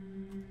here.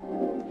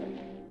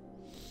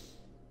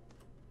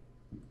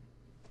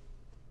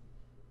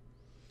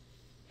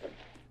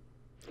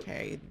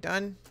 Okay, you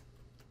done?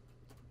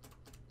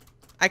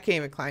 I can't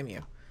even climb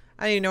you.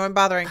 I don't even know I'm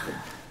bothering.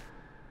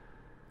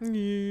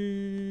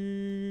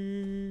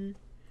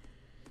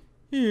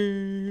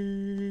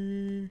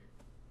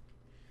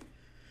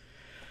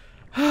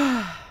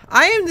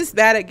 I am this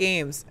bad at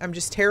games. I'm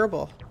just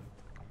terrible.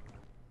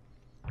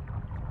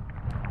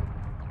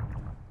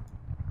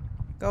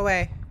 Go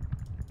away.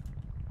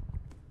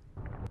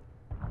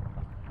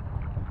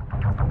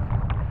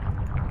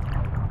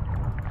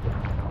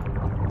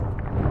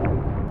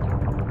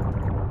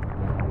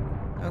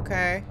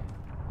 Okay.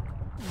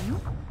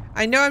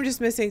 I know I'm just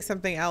missing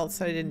something else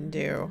that I didn't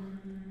do.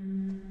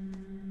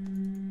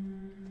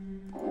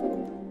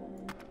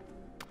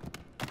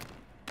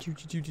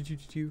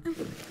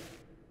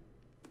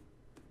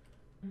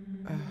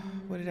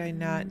 What did I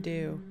not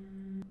do?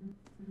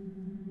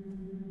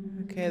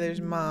 Okay,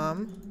 there's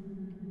Mom.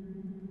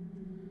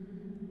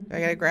 Do I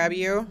gotta grab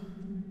you?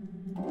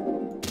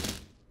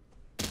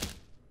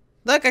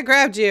 Look, I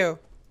grabbed you!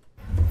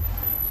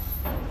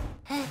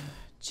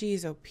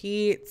 Jeez, oh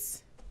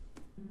Pete's.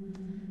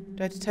 Do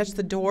I have to touch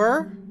the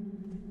door?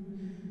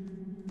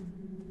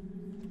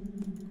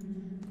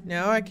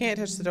 No, I can't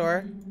touch the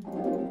door.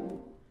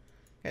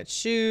 Got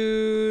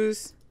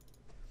shoes.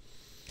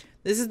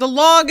 This is the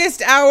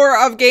longest hour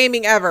of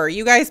gaming ever.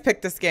 You guys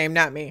picked this game,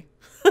 not me.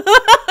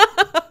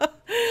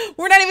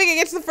 We're not even gonna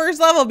get to the first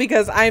level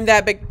because I'm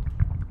that big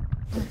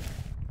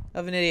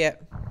of an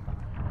idiot.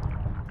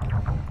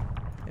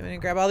 I'm gonna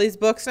grab all these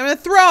books and I'm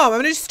gonna throw them. I'm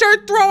gonna just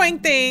start throwing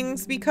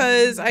things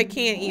because I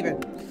can't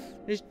even.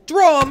 Just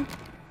throw them.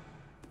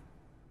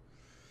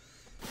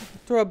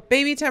 Throw a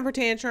baby temper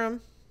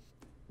tantrum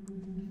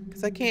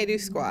because I can't do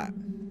squat.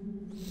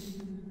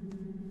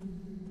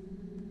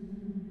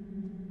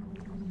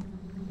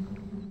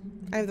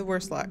 I have the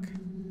worst luck.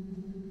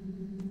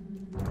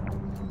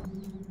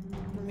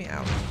 Let me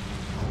out.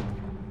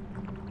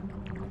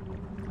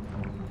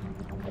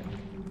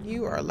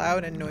 You are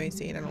loud and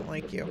noisy and I don't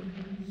like you.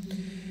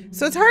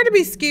 So it's hard to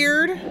be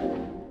scared.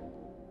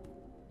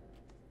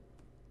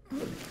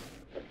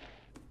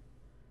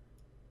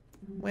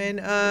 When,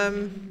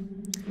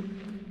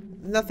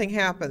 nothing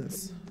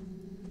happens.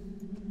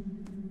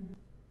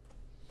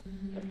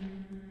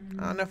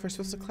 I don't know if we're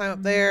supposed to climb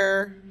up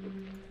there.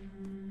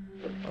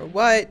 Or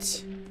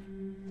what?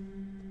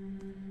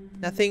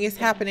 Nothing is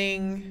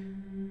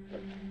happening.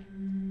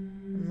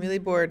 I'm really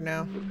bored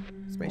now.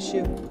 It's my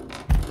shoe.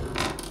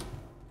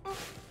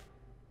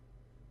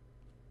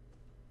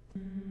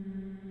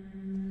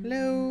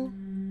 Hello?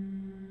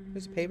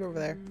 There's a paper over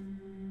there.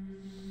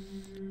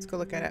 Let's go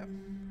look at it.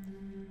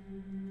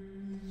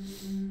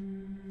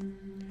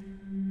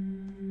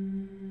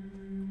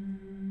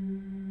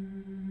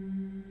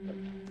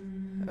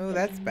 Oh,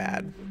 that's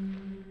bad.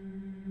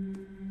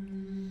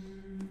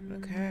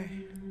 Okay.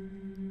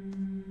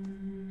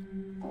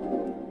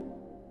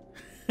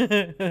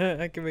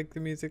 I can make the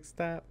music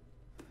stop.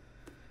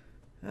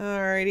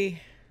 Alrighty.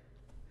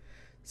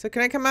 So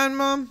can I come on,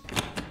 Mom?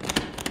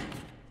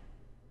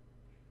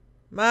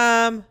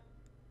 Mom!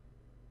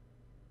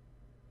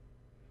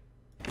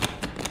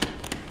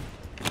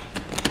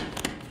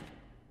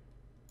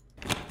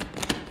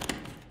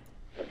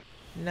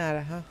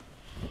 Nada, huh?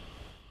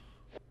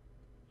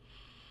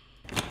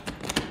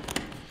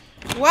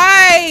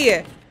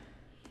 Why?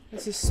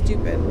 This is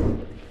stupid.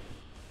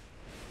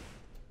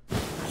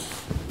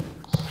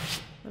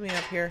 Let me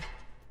up here.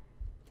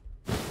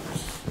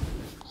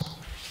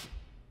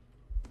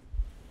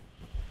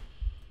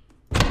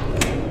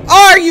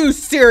 Are you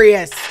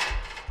serious?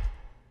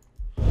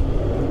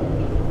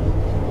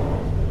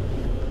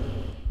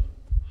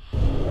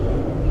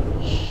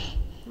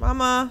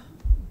 Mama.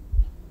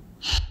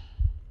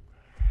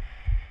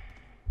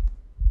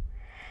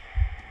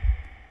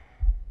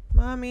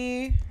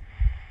 Mommy.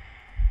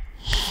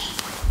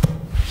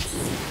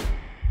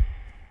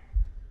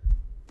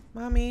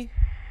 Mommy.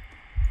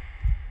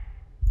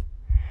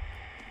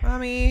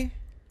 Mommy.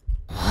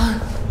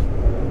 What?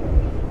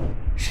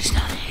 She's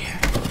not here.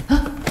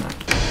 Huh?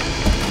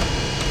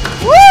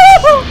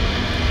 Woo!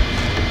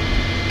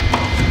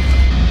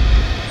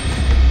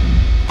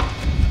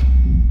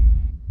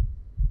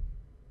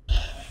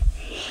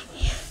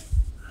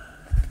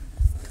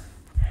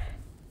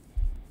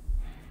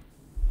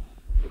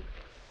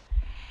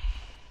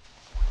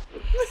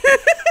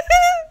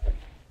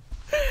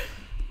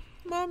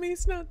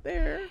 Mommy's not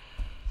there.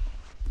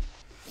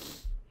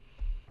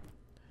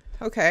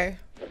 Okay.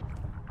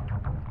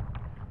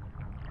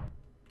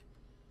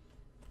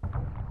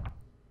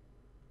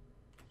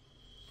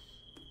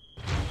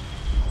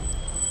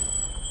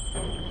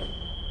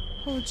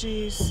 Oh,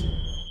 jeez.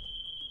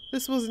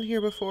 This wasn't here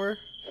before.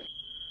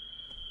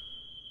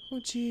 Oh,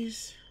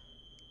 jeez.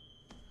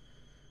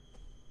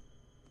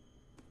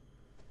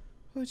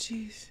 Oh,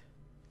 jeez.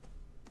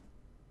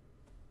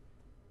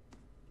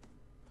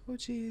 Oh,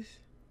 jeez.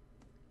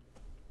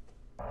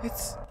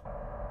 It's...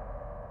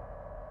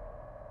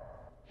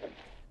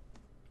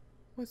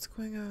 What's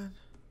going on?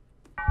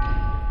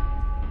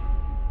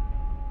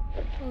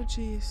 Oh,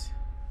 jeez.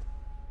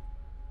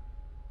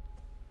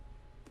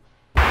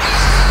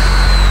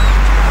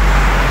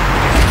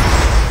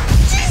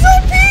 Jeez,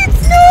 oh,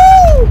 Pete, no!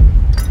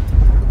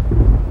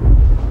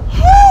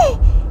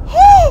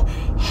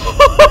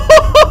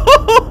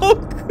 Oh,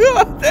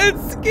 God, that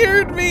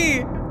scared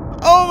me.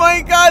 Oh,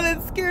 my God,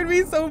 that scared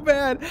me so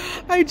bad.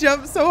 I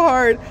jumped so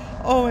hard.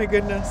 Oh, my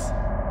goodness.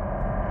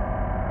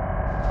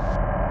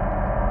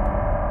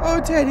 Oh,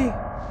 Teddy.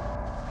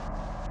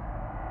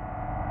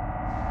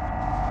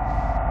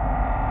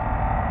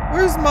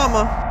 Where's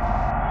Mama?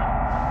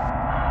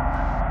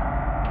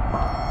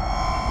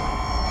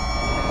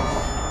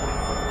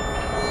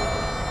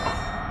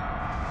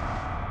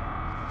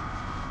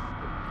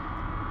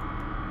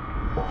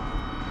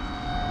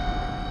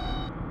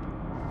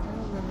 I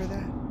don't remember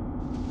that.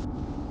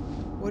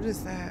 What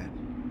is that?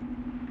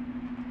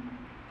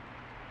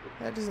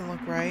 That doesn't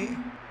look right.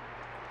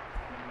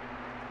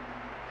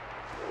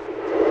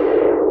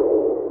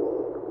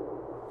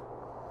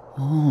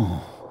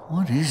 Oh,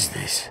 what is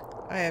this?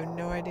 I have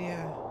no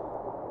idea.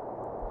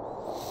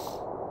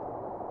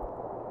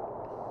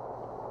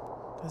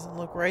 Doesn't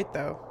look right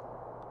though.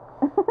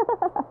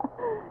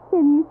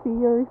 Can you see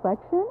your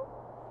reflection?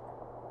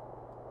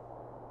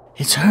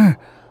 It's her,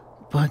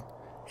 but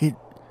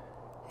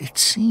it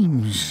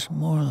seems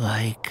more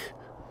like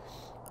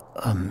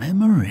a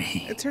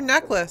memory. It's her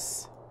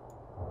necklace.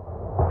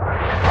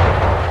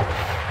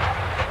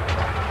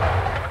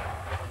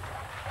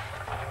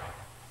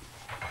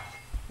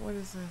 What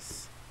is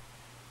this?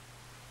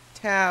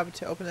 Tab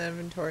to open the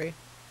inventory.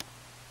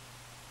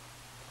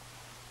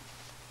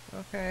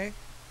 Okay.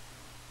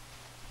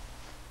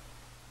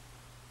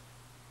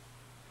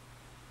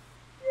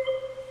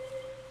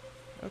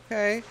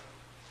 Okay.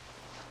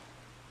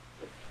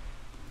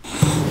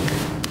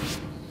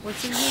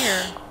 What's in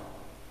here?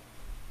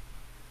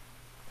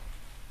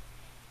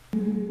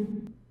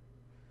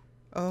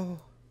 Oh.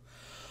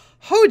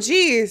 Oh,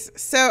 geez.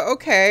 So,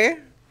 okay.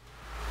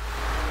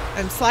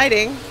 I'm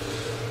sliding.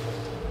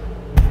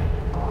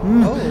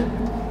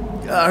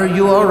 Oh. Are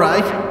you all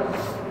right?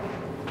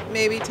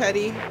 Maybe,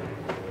 Teddy.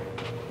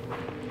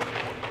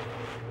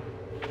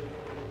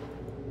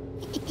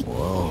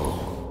 Whoa.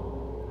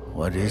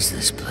 What is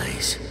this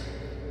place?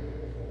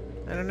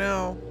 I don't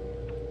know.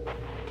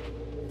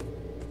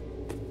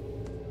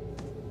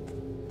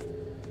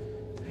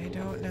 I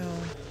don't know.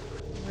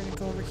 We're gonna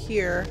go over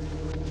here.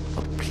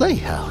 A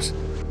playhouse?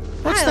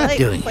 What's I that like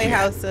doing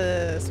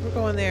playhouses. We're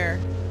going there.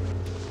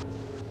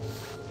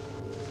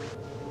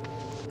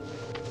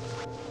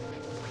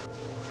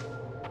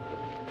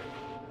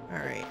 All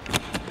right.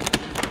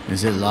 here?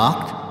 Is it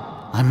locked?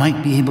 I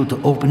might be able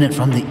to open it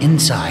from the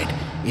inside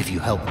if you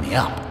help me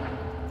up.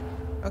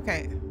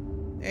 Okay.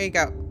 There you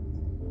go.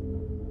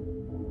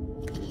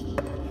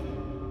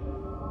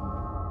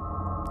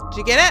 Did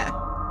you get it?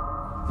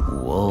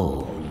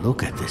 Whoa,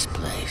 look at this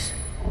place.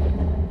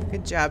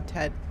 Good job,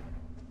 Ted.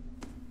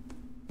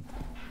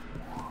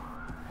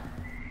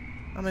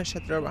 I'm gonna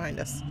shut the door behind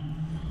us.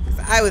 'Cause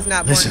I was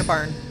not born in a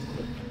barn.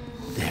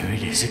 There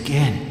it is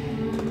again.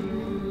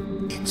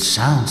 It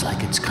sounds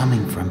like it's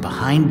coming from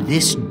behind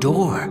this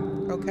door.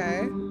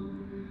 Okay.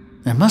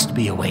 There must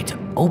be a way to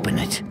open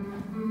it.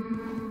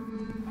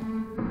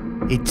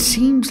 It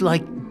seems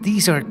like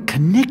these are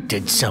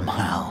connected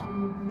somehow.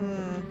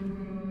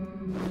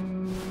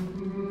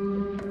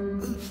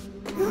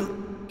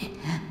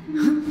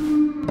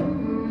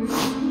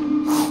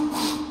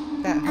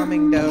 That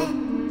humming dough.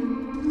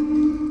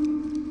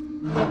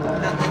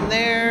 Nothing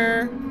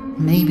there.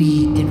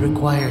 Maybe it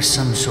requires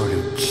some sort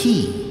of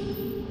key.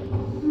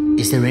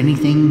 Is there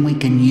anything we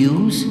can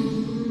use?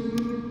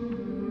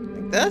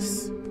 Like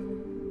this?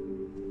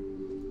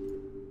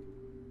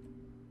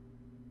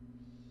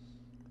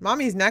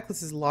 Mommy's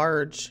necklace is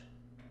large.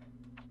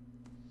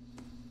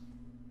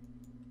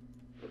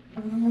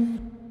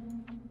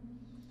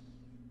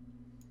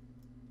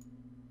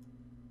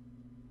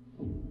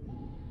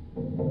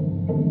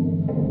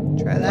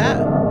 Try that.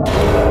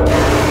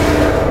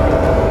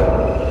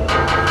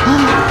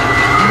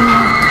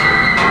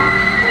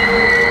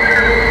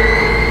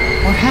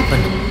 What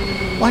happened?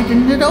 Why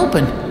didn't it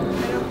open? I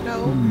don't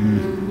know.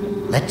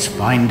 Let's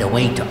find a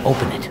way to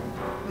open it.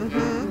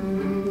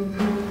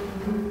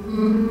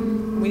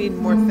 We need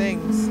more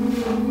things.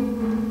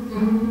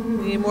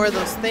 We need more of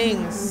those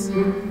things.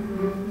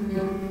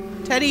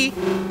 Teddy,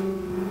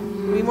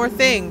 we need more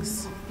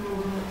things.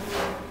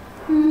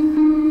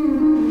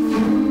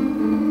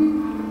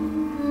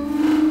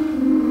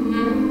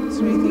 Is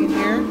there anything in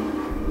here?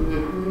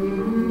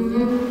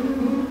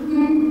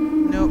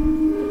 Nope.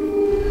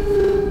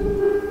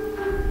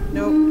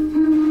 Nope.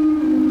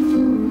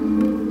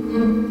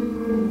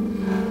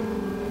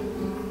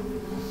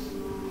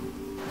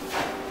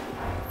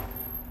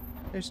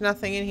 There's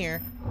nothing in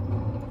here.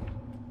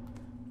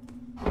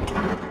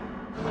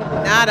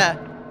 Nada.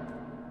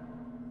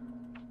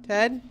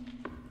 Ted?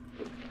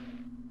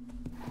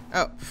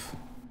 Oh.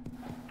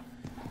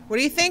 What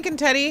are you thinking,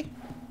 Teddy?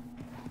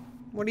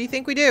 What do you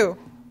think we do?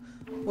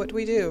 What do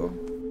we do?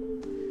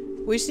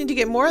 We just need to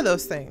get more of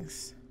those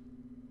things.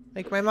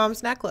 Like my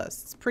mom's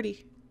necklace. It's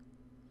pretty.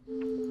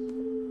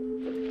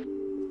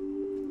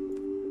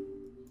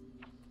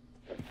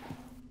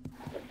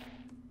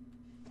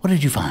 What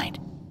did you find?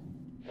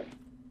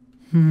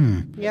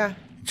 Yeah.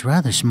 It's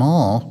rather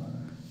small,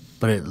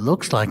 but it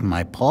looks like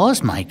my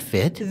paws might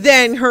fit.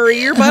 Then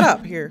hurry your butt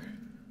up here.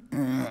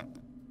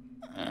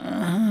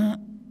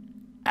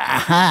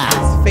 Aha!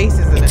 His face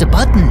is in It's it. a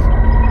button.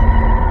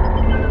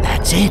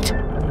 That's it.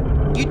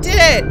 You did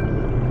it!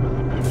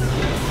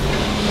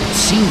 It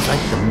seems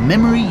like the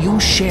memory you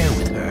share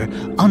with her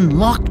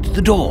unlocked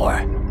the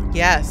door.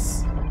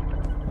 Yes.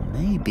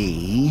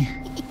 Maybe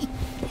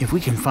if we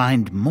can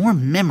find more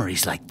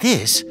memories like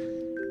this,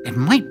 it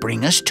might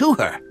bring us to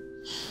her.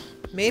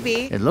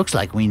 Maybe. It looks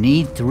like we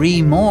need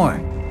 3 more.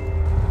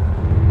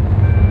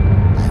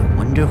 I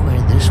wonder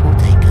where this will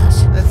take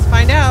us. Let's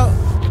find out.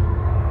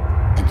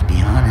 And to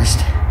be honest,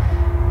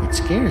 it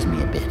scares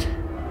me a bit.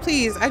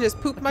 Please, I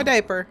just pooped my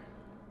diaper.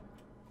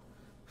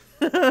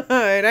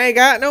 And I ain't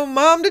got no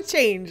mom to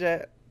change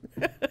it.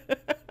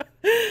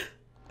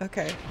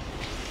 Okay.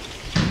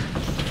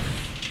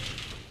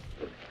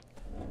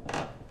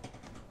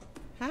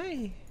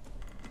 Hi.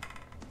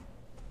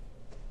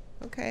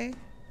 Okay.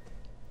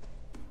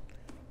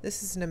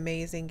 This is an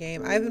amazing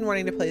game. I've been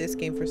wanting to play this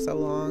game for so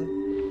long.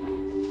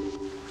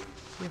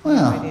 You have no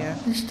Well, idea.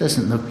 this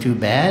doesn't look too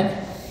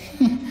bad.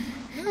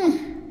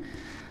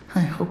 I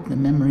hope the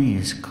memory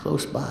is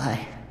close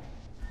by.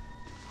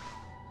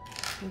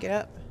 Get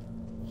up.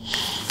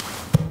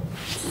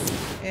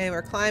 And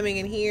we're climbing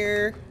in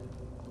here.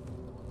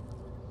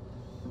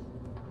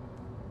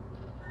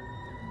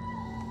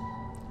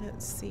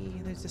 Let's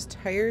see. There's this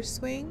tire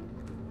swing.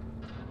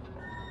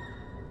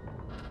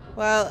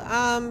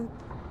 Well,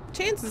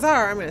 chances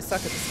are I'm gonna suck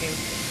at this game.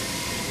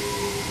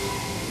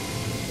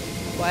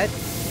 What?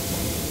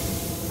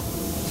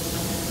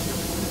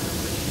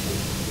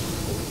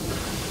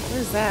 What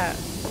is that?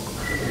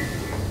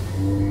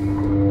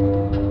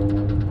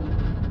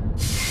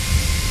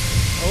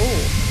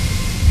 Oh.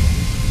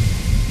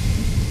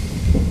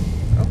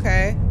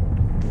 Okay.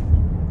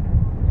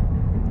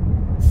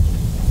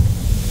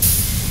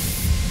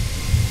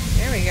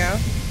 There we go.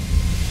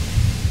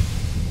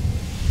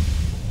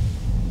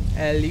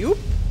 Alley-oop.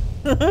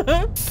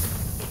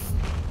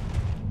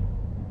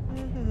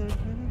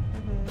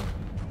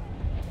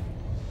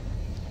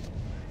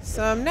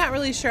 So I'm not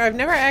really sure. I've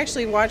never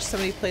actually watched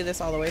somebody play this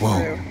all the way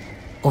through.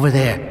 Over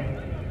there.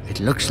 It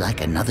looks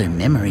like another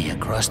memory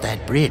across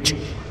that bridge.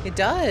 It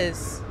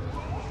does.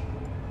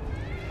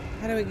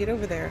 How do we get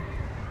over there?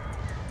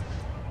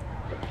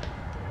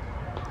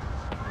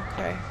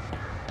 Okay.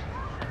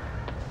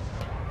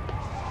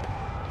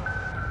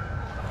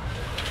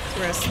 So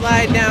we're gonna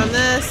slide down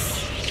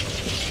this.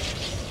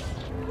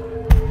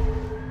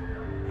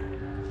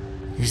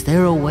 Is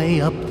there a way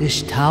up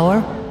this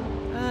tower?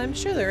 I'm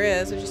sure there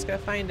is. We just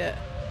gotta find it.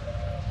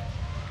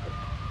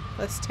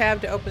 Let's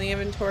tab to open the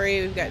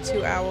inventory. We've got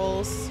 2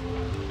 owls.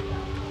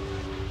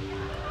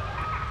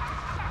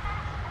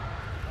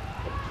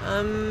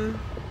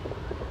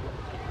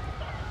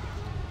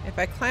 If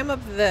I climb up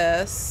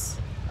this.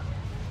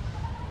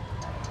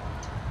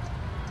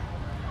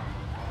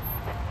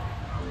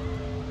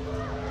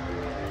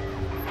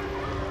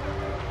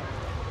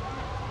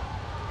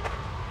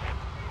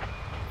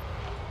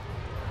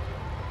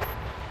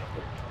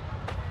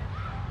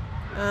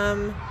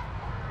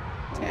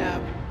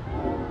 Tab.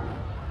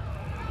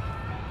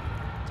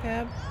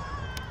 Tab.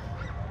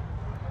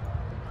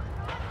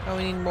 Oh,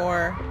 we need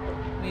more.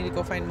 We need to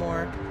go find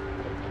more.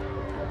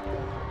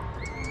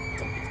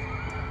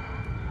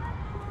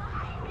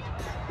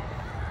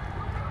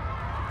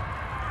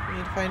 We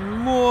need to find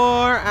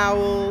more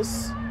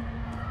owls.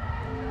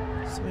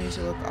 So we need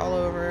to look all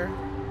over.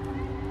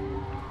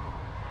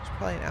 There's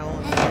probably an owl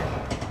in there.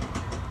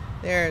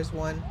 There's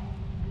one.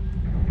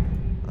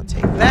 I'll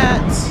take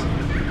that.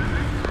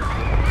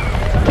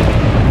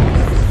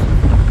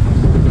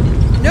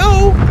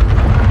 No!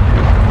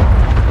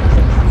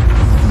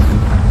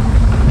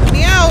 Let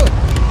me out!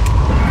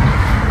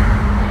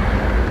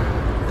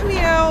 Let me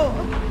out!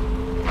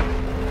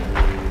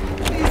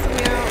 Please let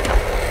me out.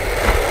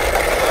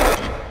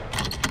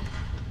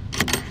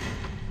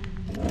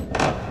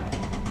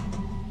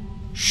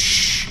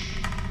 Shh!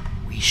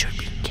 We should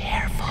be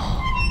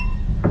careful.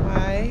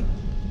 Why?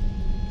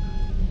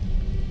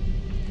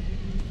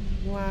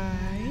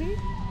 Why?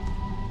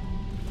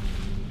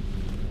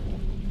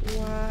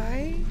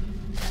 Why?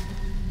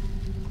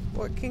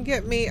 What can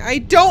get me? I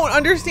don't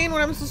understand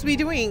what I'm supposed to be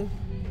doing.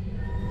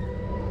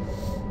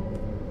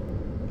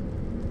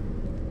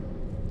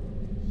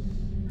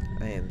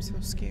 I am so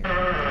scared. I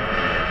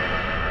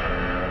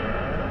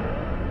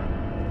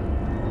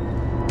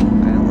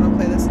don't want to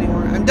play this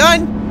anymore. I'm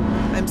done!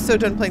 I'm so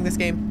done playing this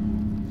game.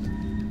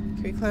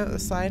 Can we climb up the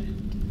side?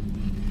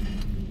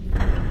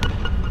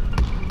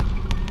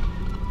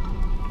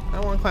 I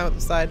don't want to climb up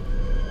the side.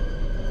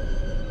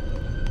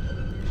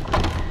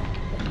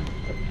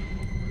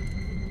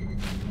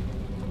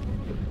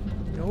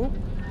 Nope.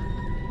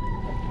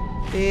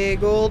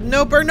 Big old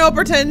noper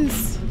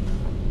nopertons.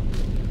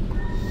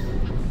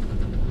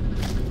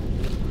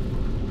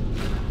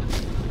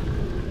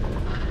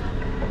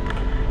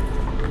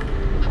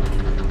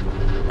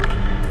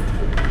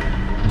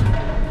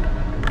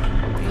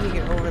 I need to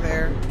get over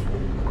there.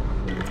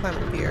 Climb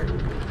up here.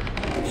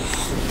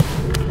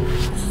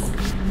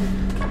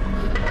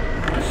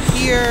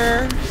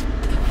 Here.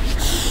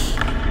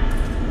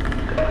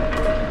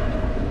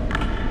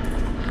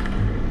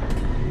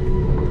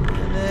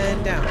 And then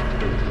down.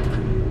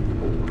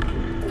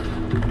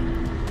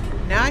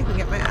 Now I can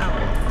get my owl.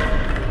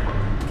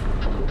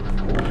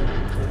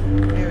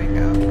 There we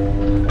go.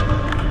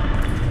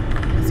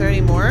 Is there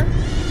any more?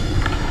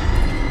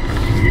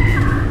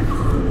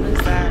 What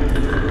is that?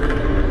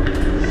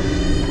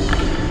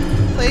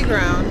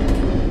 Playground.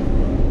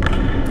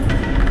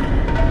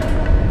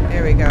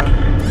 There we go.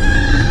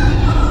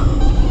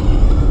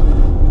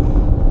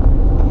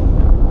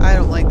 I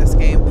don't like this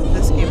game.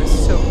 This game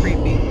is so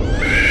creepy.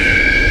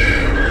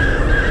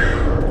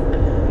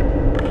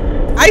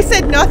 I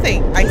said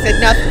nothing. I said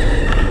nothing.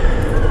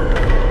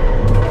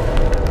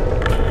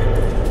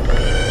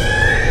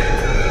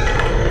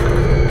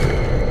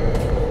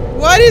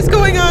 What is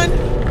going on?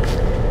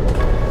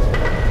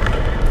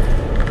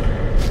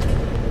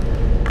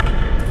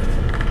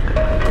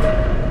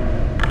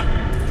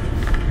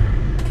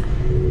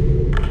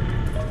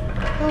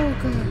 Oh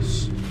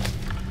gosh.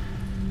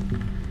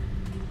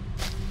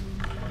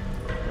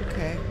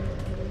 Okay.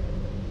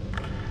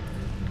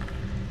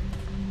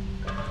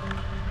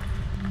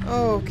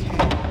 Okay.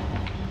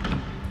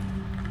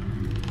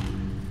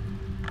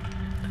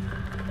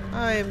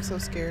 I am so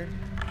scared.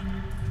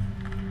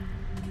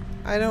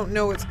 I don't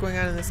know what's going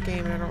on in this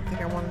game, and I don't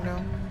think I want to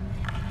know.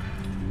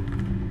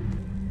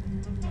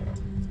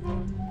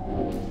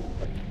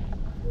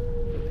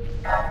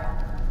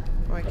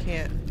 Oh, I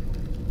can't.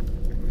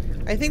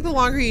 I think the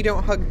longer you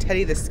don't hug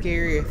Teddy, the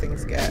scarier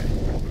things get.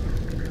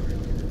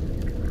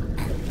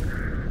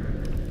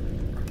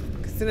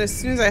 Because then as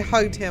soon as I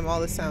hugged him, all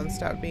the sounds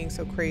stopped being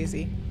so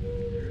crazy.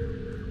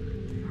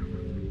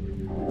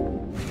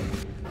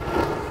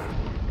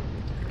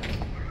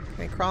 Can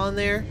I crawl in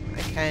there?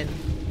 I can.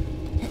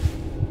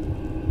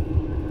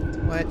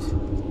 What?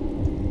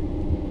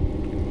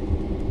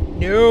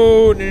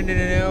 No, no, no,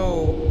 no,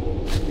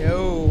 no.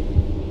 No.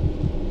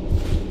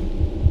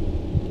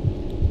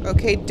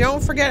 Okay,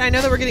 don't forget, I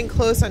know that we're getting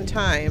close on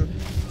time.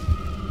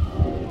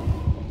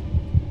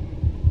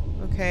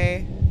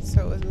 Okay,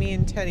 so it was me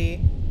and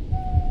Teddy.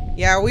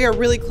 Yeah, we are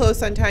really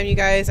close on time, you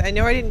guys. I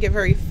know I didn't get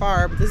very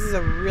far, but this is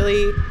a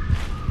really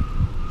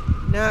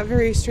not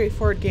very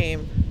straightforward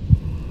game.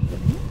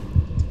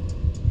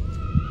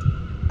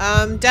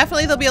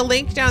 Definitely there'll be a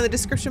link down in the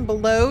description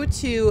below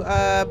to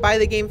buy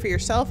the game for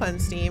yourself on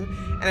Steam,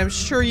 and I'm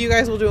sure you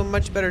guys will do a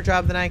much better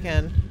job than I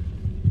can.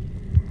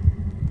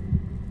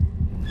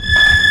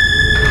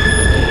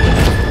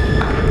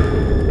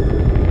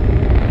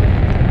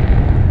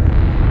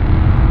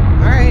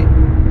 Alright.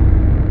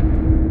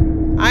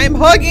 I'm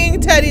hugging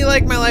Teddy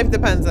like my life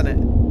depends on it.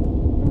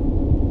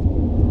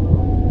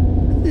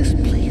 This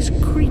place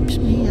creeps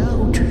me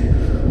out.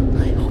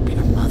 I hope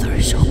your mother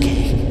is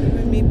okay. You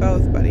and me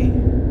both, buddy.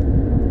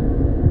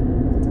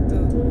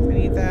 Ooh, we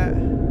need that.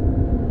 We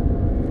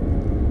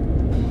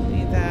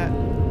need that.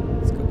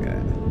 Let's go get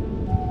it.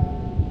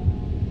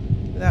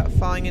 Without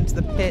falling into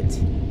the pit.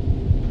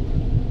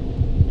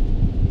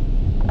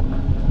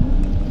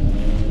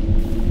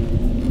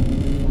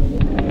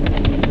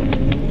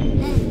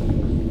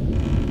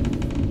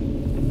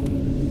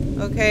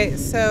 Okay,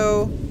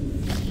 so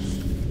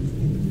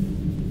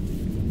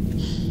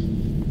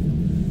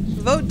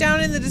vote down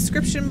in the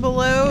description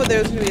below.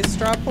 There's going to be a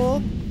straw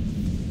poll.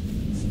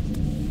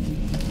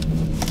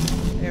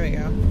 There we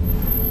go.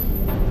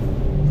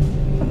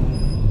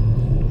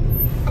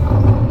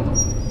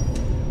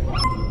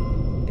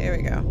 There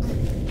we go.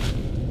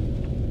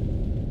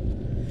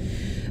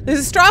 There's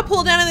a straw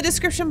poll down in the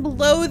description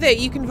below that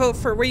you can vote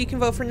for, where you can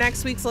vote for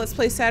next week's Let's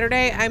Play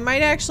Saturday. I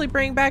might actually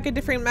bring back a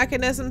different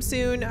mechanism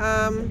soon,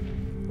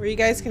 where you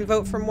guys can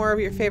vote for more of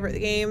your favorite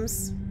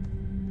games.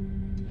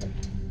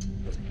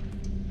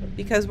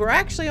 Because we're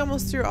actually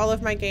almost through all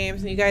of my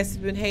games and you guys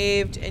have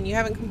behaved and you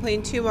haven't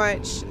complained too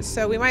much.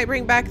 So we might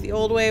bring back the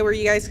old way where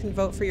you guys can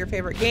vote for your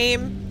favorite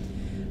game.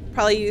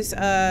 Probably use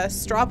a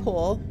straw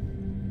poll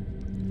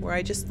where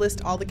I just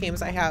list all the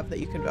games I have that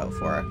you can vote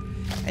for.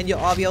 And you'll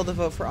all be able to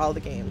vote for all the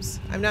games.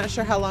 I'm not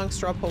sure how long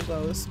straw poll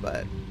goes,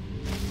 but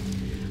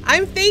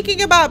I'm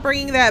thinking about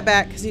bringing that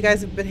back because you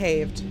guys have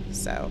behaved.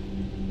 So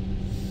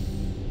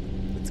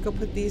let's go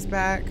put these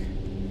back.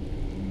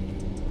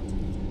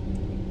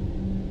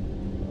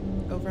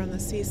 Over on the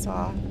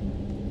seesaw.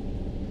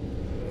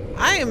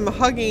 I am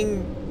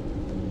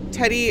hugging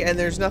Teddy and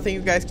there's nothing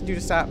you guys can do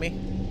to stop me.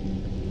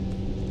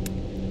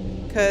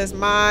 Because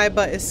my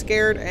butt is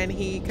scared and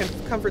he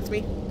comforts me.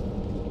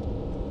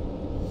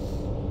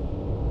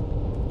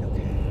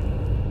 Okay.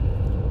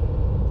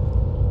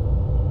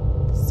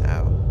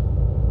 So.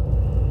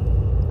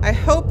 I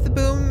hope the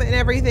boom and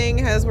everything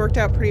has worked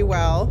out pretty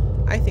well.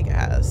 I think it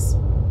has.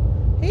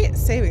 Hey,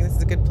 it's saving. This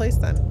is a good place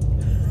then.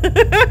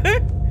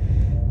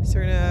 So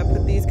we're gonna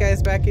put these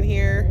guys back in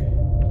here.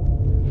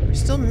 We're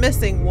still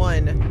missing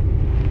one.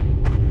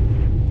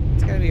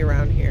 It's gotta be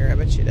around here. I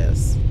bet you it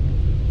is.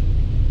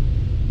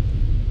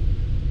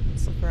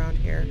 Let's look around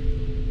here.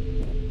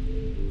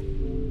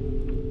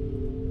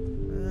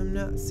 I'm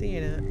not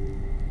seeing it.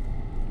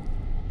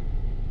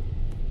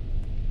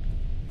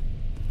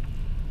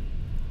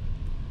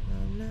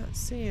 I'm not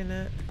seeing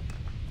it.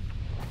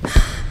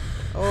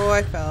 Oh,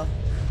 I fell.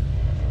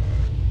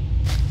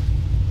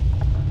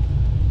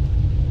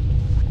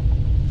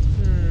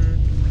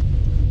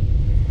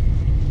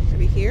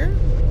 Here?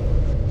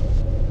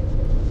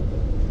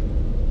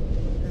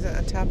 Is it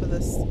on top of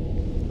this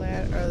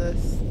ladder or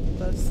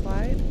the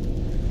slide?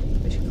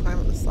 We should climb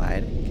up the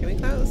slide. Can we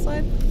climb up the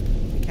slide?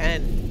 We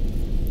can.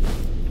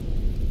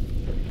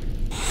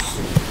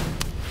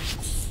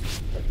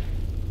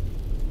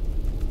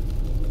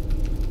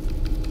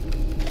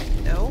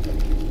 No?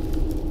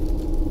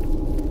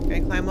 Can I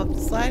climb up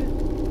the slide?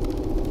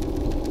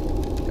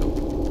 Nope.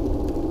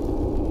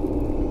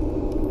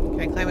 Can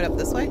I climb it up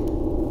this way?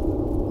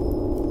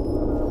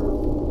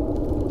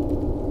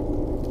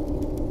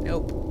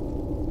 Nope.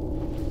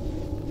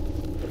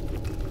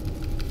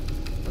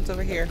 What's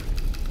over here?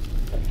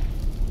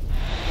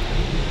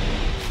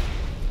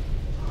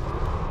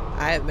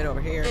 I haven't been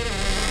over here.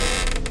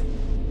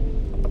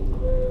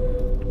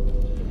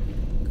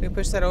 Can we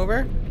push that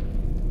over?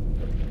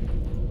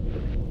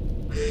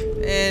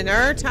 And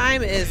our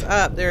time is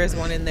up. There is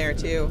one in there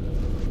too.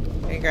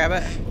 Can I grab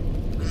it?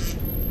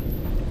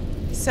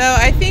 So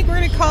I think we're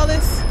gonna call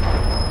this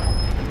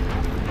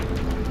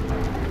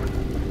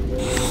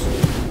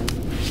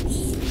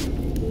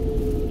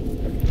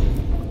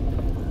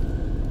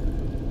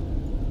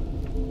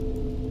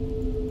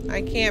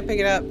can't pick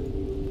it up.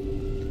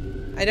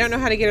 I don't know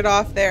how to get it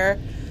off there.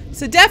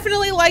 So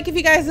definitely like if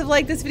you guys have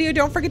liked this video.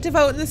 Don't forget to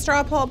vote in the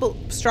straw poll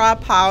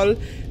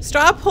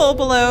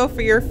below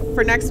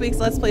for next week's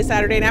Let's Play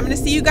Saturday. And I'm going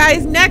to see you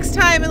guys next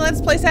time in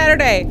Let's Play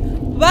Saturday.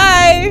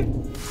 Bye!